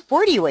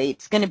 40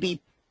 weight's going to be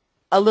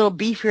a little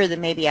beefier than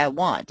maybe I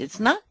want.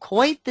 It's not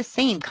quite the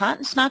same.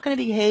 Cotton's not going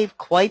to behave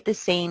quite the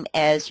same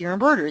as your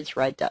embroidery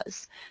thread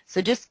does. So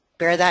just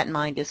bear that in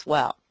mind as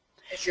well.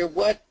 As your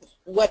what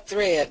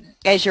thread?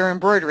 As your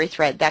embroidery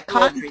thread. That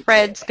cotton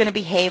thread's going to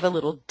behave a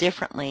little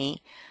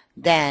differently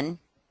than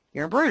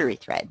your embroidery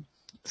thread.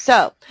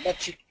 So,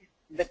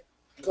 but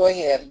go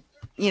ahead.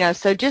 You know,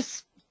 so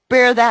just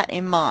bear that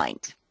in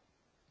mind.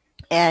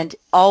 And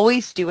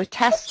always do a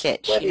test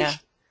stitch, you know.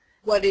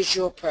 What is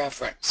your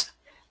preference?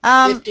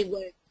 50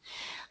 weight?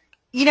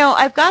 You know,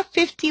 I've got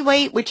 50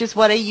 weight, which is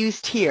what I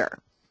used here.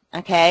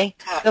 Okay?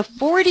 Cotton. The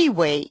 40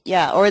 weight,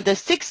 yeah, or the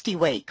 60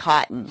 weight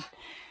cotton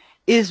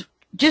is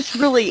just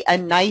really a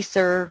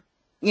nicer,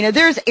 you know,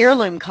 there's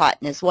heirloom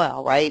cotton as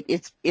well, right?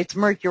 It's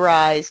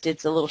mercurized,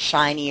 it's a little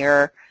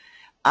shinier.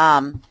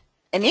 And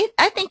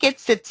I think it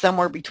sits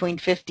somewhere between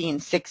 50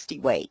 and 60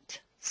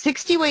 weight.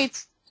 60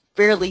 weight's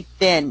fairly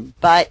thin,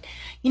 but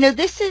you know,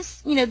 this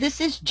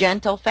is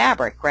gentle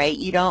fabric, right?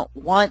 You don't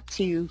want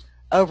to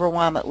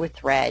overwhelm it with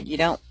thread. You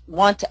don't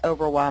want to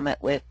overwhelm it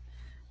with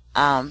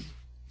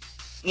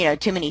you know,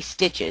 too many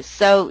stitches.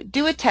 So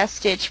do a test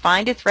stitch,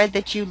 find a thread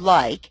that you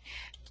like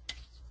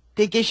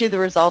that gives you the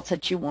results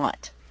that you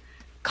want.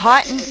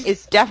 Cotton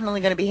is definitely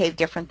going to behave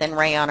different than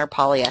rayon or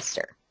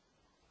polyester.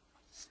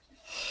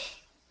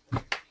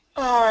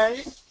 All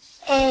right.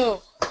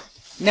 Oh.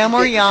 No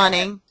more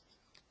yawning.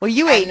 Well,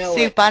 you ate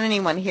soup. I didn't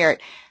even hear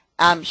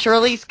it.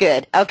 Shirley's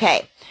good.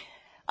 Okay.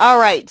 All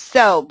right.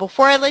 So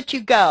before I let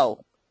you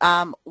go,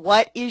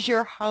 what is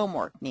your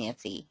homework,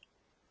 Nancy?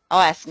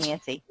 I'll ask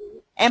Nancy.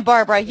 And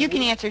Barbara, you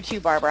can answer too,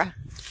 Barbara.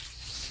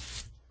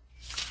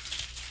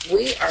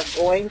 We are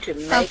going to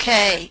make...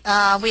 Okay.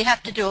 We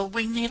have to do a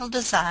wing needle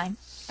design.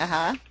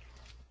 Uh-huh.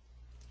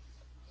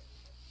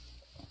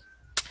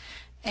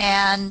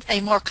 And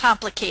a more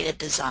complicated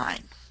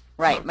design.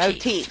 Right,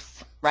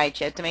 motifs. Right,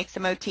 you have to make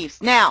some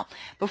motifs. Now,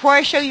 before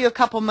I show you a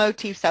couple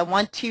motifs, I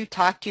want to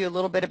talk to you a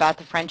little bit about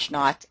the French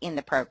knots in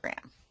the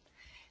program.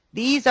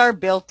 These are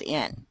built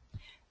in.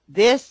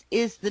 This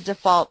is the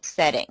default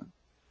setting.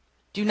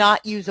 Do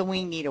not use a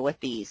wing needle with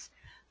these.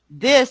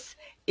 This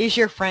is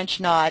your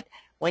French knot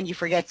when you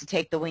forget to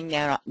take the wing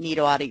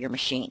needle out of your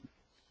machine.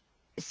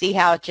 See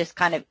how it just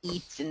kind of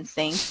eats and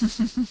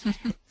sinks?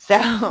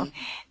 So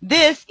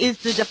this is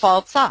the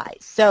default size.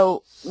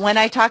 So when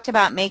I talked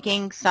about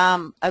making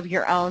some of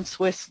your own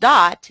Swiss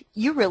dot,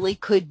 you really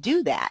could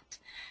do that.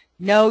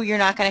 No, you're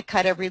not going to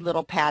cut every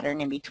little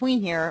pattern in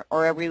between here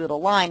or every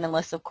little line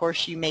unless, of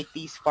course, you make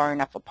these far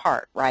enough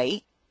apart,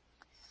 right?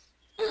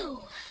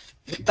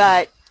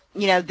 But,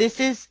 you know, this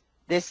is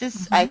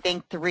I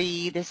think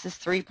 3, this is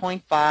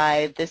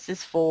 3.5, this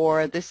is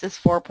 4, this is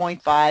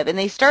 4.5, and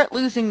they start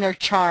losing their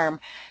charm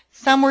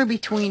somewhere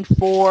between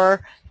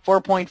 4,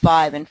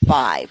 4.5, and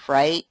 5,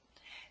 right?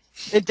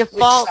 The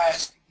default... Which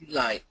size do you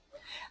like?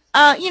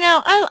 You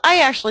know,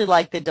 I actually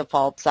like the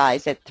default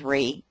size at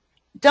 3.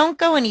 Don't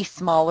go any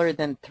smaller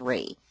than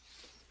 3.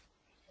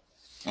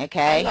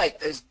 Okay? I like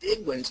those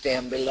big ones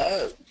down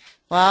below.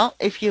 Well,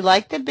 if you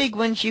like the big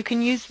ones, you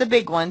can use the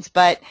big ones.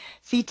 But,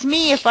 see, to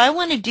me, if I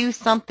want to do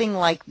something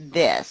like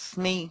this,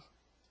 let me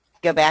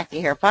go back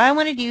to here. If I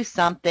want to do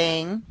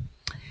something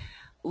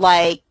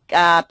like,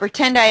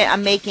 pretend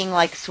I'm making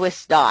like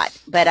Swiss dot,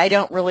 but I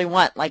don't really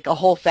want like a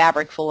whole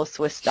fabric full of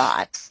Swiss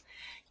dots.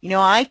 You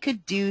know, I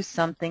could do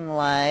something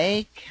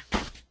like,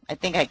 I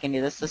think I can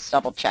do this. Let's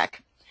double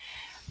check.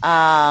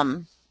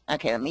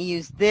 Okay, let me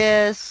use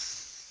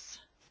this.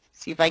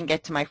 See if I can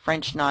get to my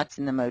French knots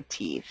in the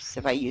motifs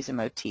if I use a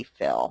motif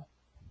fill.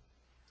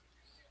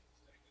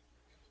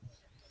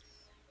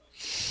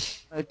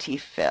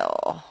 Motif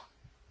fill.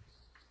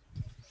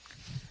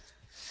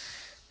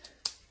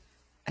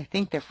 I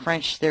think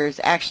there's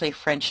actually a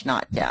French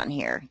knot down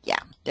here. Yeah,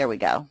 there we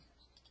go.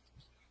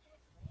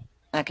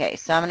 Okay,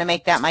 so I'm going to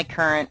make that my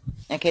current.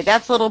 Okay,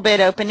 that's a little bit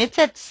open. It's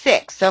at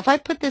 6. So if I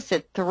put this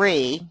at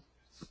 3,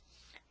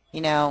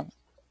 you know,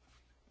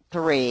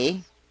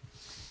 3.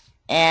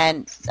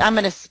 And I'm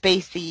going to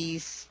space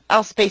these.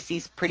 I'll space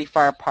these pretty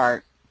far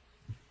apart.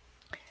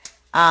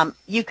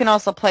 You can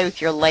also play with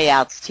your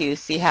layouts too.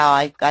 See how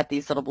I've got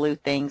these little blue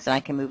things and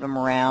I can move them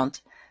around.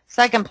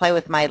 So I can play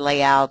with my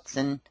layouts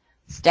and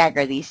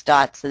stagger these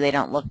dots so they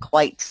don't look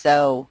quite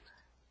so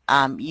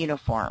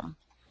uniform.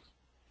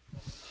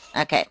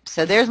 Okay,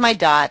 so there's my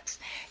dots.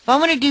 If I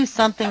want to do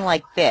something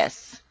like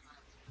this,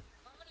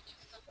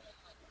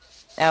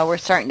 now we're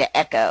starting to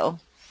echo.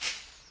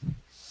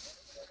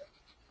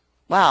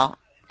 Wow,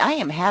 I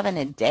am having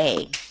a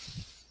day.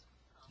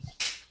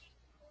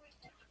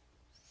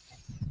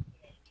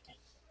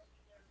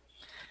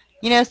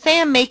 You know, say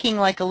I'm making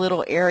like a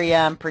little area,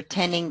 I'm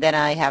pretending that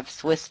I have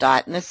Swiss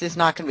dot, and this is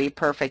not going to be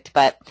perfect,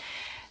 but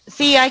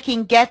see, I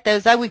can get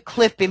those. I would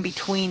clip in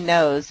between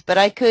those, but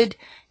I could,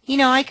 you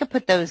know, I could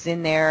put those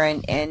in there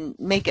and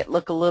make it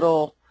look a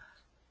little,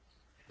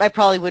 I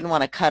probably wouldn't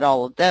want to cut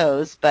all of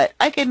those, but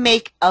I could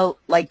make a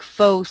like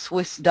faux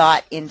Swiss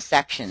dot in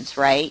sections,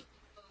 right?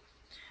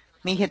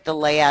 Let me hit the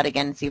layout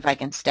again and see if I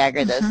can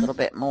stagger those a little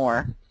bit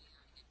more.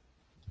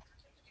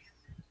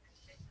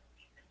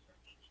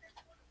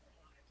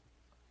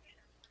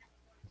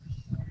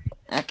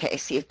 Okay,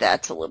 see if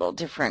that's a little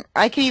different.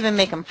 I could even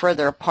make them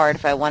further apart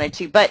if I wanted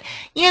to, but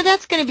you know,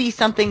 that's going to be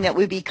something that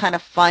would be kind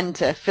of fun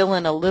to fill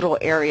in a little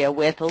area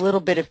with, a little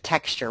bit of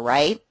texture,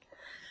 right?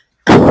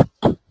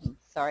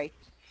 Sorry.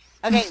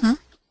 Okay,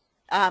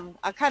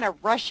 I'll kind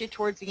of rush you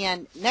towards the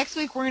end. Next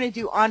week we're going to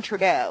do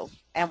entree,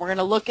 and we're going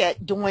to look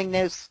at doing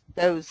those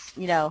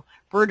you know,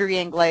 broderie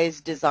and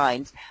glaze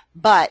designs.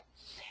 But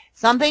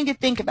something to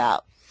think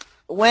about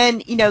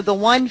when, you know, the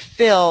one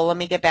fill, let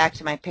me get back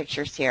to my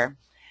pictures here.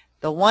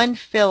 The one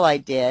fill I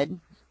did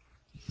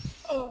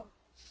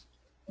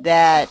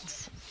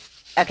that,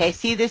 okay,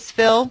 see this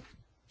fill?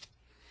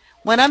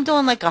 When I'm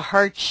doing like a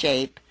heart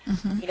shape,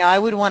 you know, I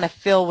would want to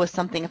fill with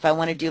something if I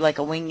want to do like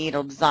a wing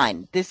needle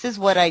design. This is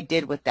what I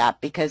did with that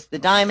because the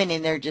diamond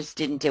in there just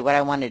didn't do what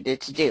I wanted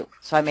it to do.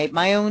 So I made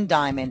my own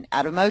diamond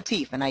out of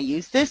motif, and I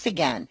used this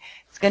again.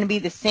 It's going to be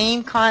the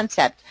same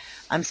concept.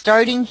 I'm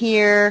starting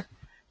here,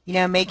 you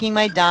know, making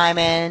my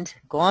diamond,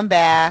 going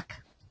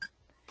back,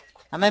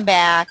 coming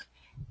back,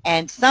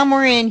 and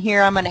somewhere in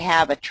here I'm going to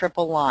have a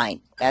triple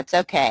line. That's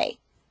okay.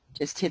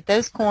 Just hit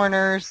those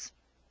corners.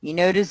 You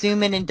know to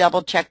zoom in and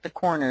double check the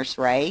corners,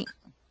 right?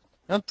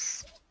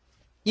 Oops.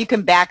 You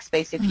can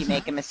backspace if you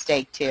make a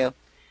mistake too.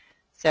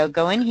 So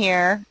go in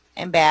here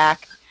and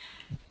back.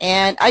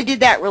 And I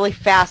did that really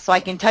fast, so I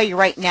can tell you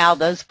right now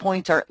those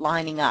points are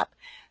lining up.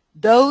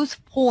 Those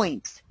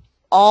points,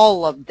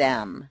 all of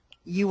them,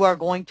 you are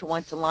going to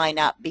want to line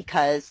up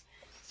because,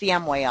 see,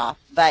 I'm way off,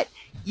 but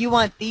you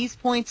want these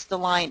points to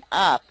line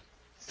up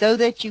so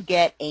that you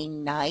get a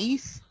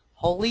nice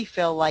holy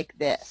fill like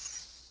this.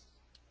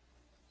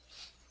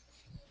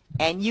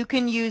 And you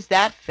can use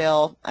that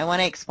fill. I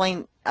want to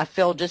explain a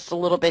fill just a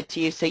little bit to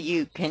you so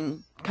you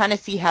can kind of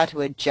see how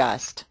to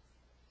adjust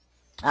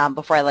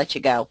before I let you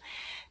go.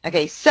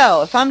 Okay,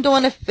 so if I'm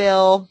doing a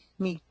fill,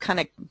 let me kind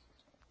of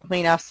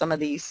clean off some of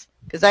these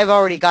because I've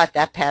already got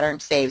that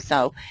pattern saved.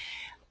 So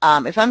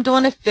if I'm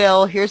doing a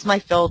fill, here's my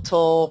fill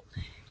tool,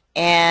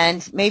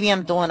 and maybe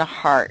I'm doing a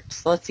heart.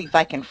 So let's see if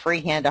I can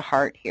freehand a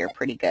heart here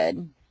pretty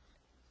good.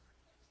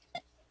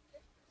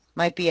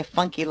 Might be a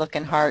funky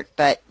looking heart,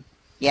 but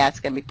yeah,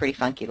 it's going to be pretty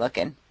funky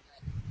looking.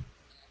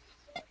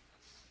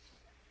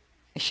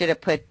 I should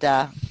have put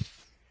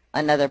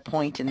another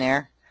point in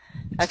there.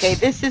 Okay,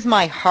 this is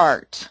my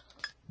heart.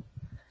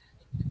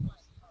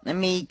 Let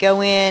me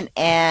go in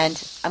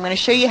and I'm going to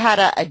show you how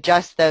to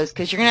adjust those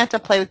because you're going to have to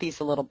play with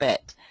these a little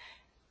bit.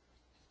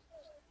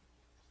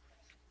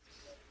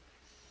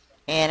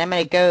 And I'm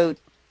going to go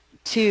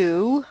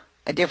to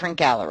a different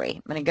gallery.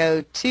 I'm going to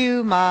go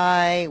to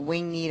my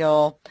wing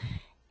needle,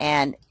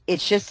 and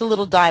it's just a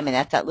little diamond.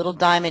 That's that little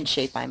diamond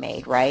shape I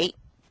made, right?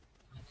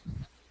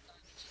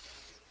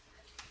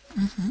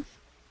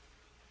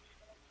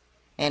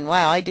 And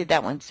wow, I did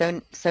that one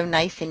so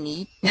nice and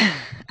neat.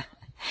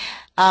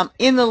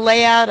 In the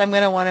layout, I'm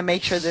going to want to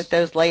make sure that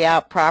those lay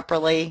out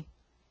properly.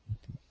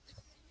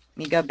 Let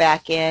me go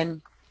back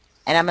in,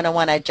 and I'm going to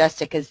want to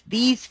adjust it because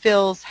these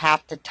fills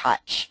have to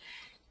touch.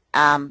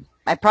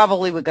 I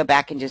probably would go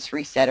back and just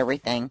reset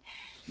everything,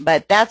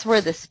 but that's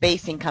where the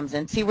spacing comes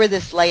in. See where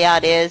this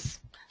layout is?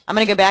 I'm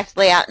going to go back to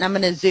layout, and I'm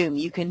going to zoom.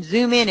 You can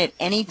zoom in at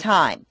any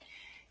time.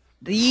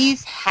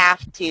 These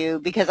have to,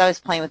 because I was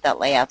playing with that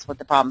layout's what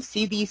the problem.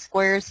 See these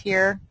squares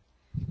here?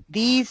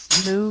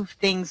 These move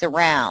things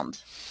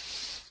around.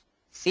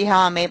 See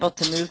how I'm able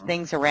to move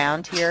things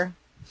around here?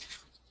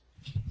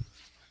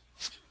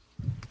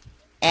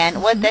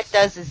 And what that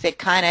does is it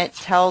kind of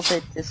tells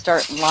it to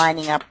start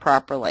lining up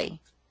properly.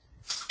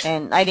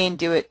 And I didn't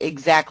do it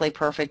exactly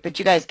perfect, but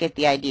you guys get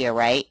the idea,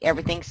 right?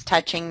 Everything's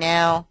touching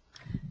now.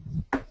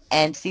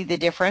 And see the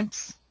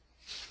difference?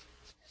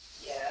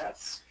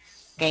 Yes.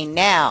 Okay,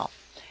 now,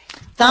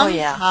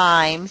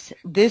 sometimes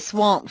this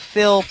won't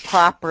fill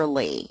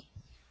properly.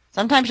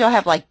 Sometimes you'll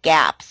have like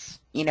gaps.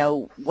 You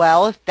know,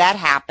 well, if that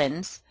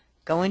happens,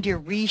 go into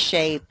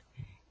reshape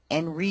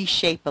and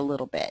reshape a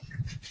little bit.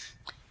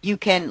 You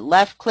can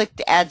left click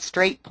to add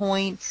straight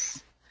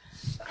points,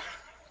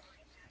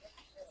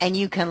 and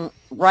you can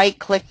right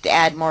click to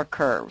add more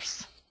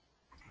curves.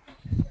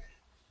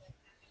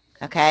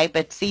 Okay,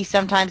 but see,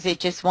 sometimes it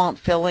just won't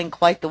fill in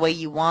quite the way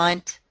you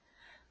want.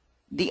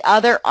 The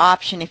other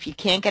option, if you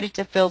can't get it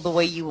to fill the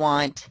way you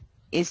want,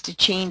 is to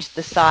change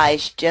the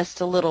size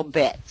just a little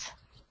bit,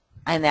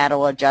 and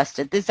that'll adjust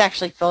it. This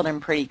actually filled in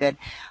pretty good.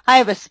 I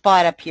have a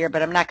spot up here,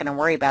 but I'm not going to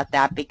worry about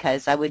that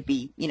because I would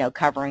be,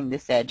 covering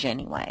this edge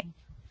anyway.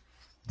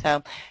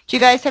 So, do you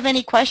guys have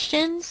any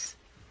questions?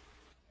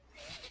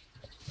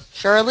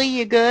 Shirley,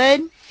 you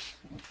good?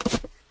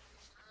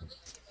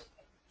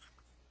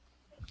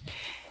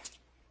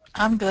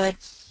 I'm good.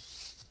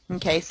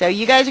 Okay, so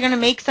you guys are going to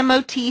make some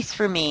motifs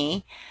for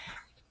me.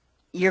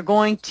 You're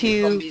going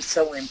You're going to to be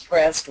so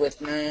impressed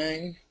with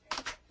mine.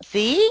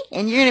 see,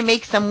 and you're going to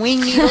make some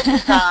wing needle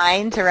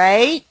designs,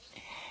 right?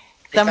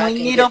 Some I wing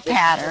can needle get this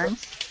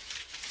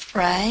patterns.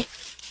 Right.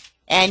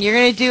 And you're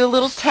going to do a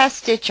little test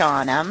stitch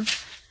on them.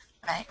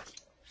 Right.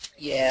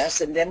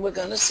 Yes, and then we're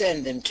going to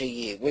send them to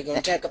you. We're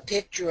going to take a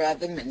picture of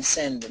them and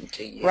send them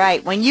to you.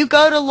 Right. When you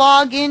go to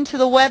log into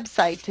the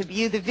website to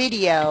view the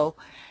video,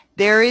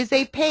 there is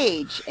a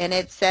page, and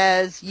it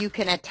says you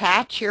can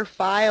attach your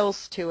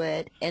files to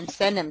it and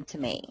send them to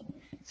me.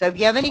 So if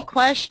you have any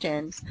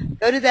questions,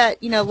 go to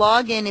that,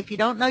 log in. If you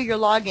don't know your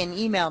login,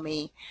 email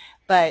me.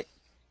 But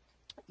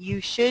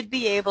you should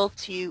be able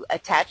to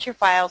attach your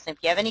files. And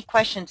if you have any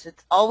questions,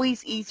 it's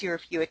always easier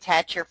if you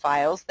attach your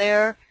files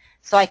there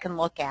so I can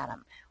look at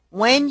them.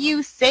 When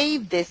you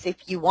save this, if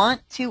you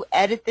want to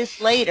edit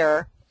this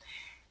later,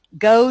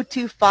 go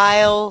to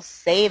File,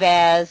 Save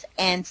As,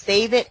 and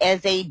save it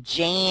as a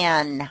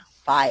JAN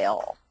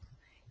file.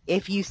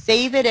 If you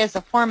save it as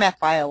a format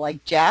file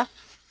like Jeff,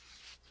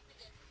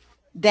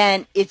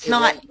 then it's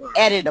not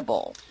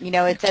editable.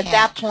 It's at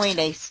that point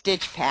a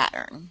stitch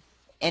pattern,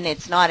 and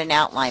it's not an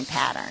outline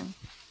pattern.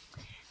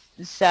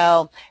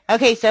 So,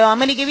 okay, so I'm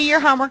going to give you your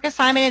homework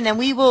assignment, and then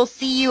we will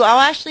see you. I'll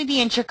actually be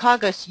in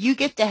Chicago, so you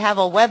get to have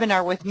a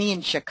webinar with me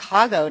in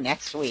Chicago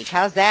next week.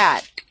 How's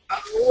that?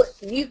 Oh,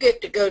 you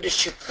get to go to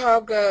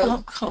Chicago.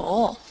 Oh,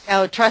 cool.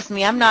 Oh, trust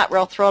me, I'm not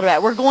real thrilled about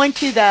it. We're going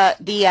to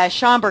the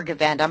Schaumburg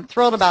event. I'm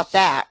thrilled about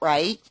that,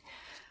 right?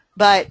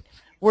 But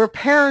we're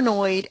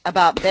paranoid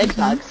about bed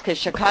bugs because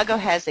Chicago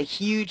has a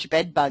huge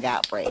bed bug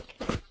outbreak.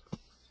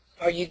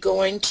 Are you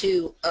going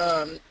to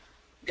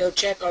go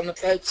check on the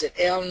folks at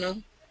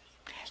Elna?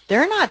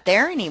 They're not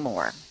there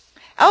anymore.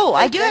 Oh,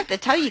 I do Okay. have to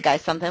tell you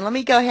guys something. Let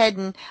me go ahead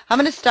and I'm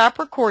going to stop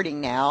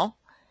recording now.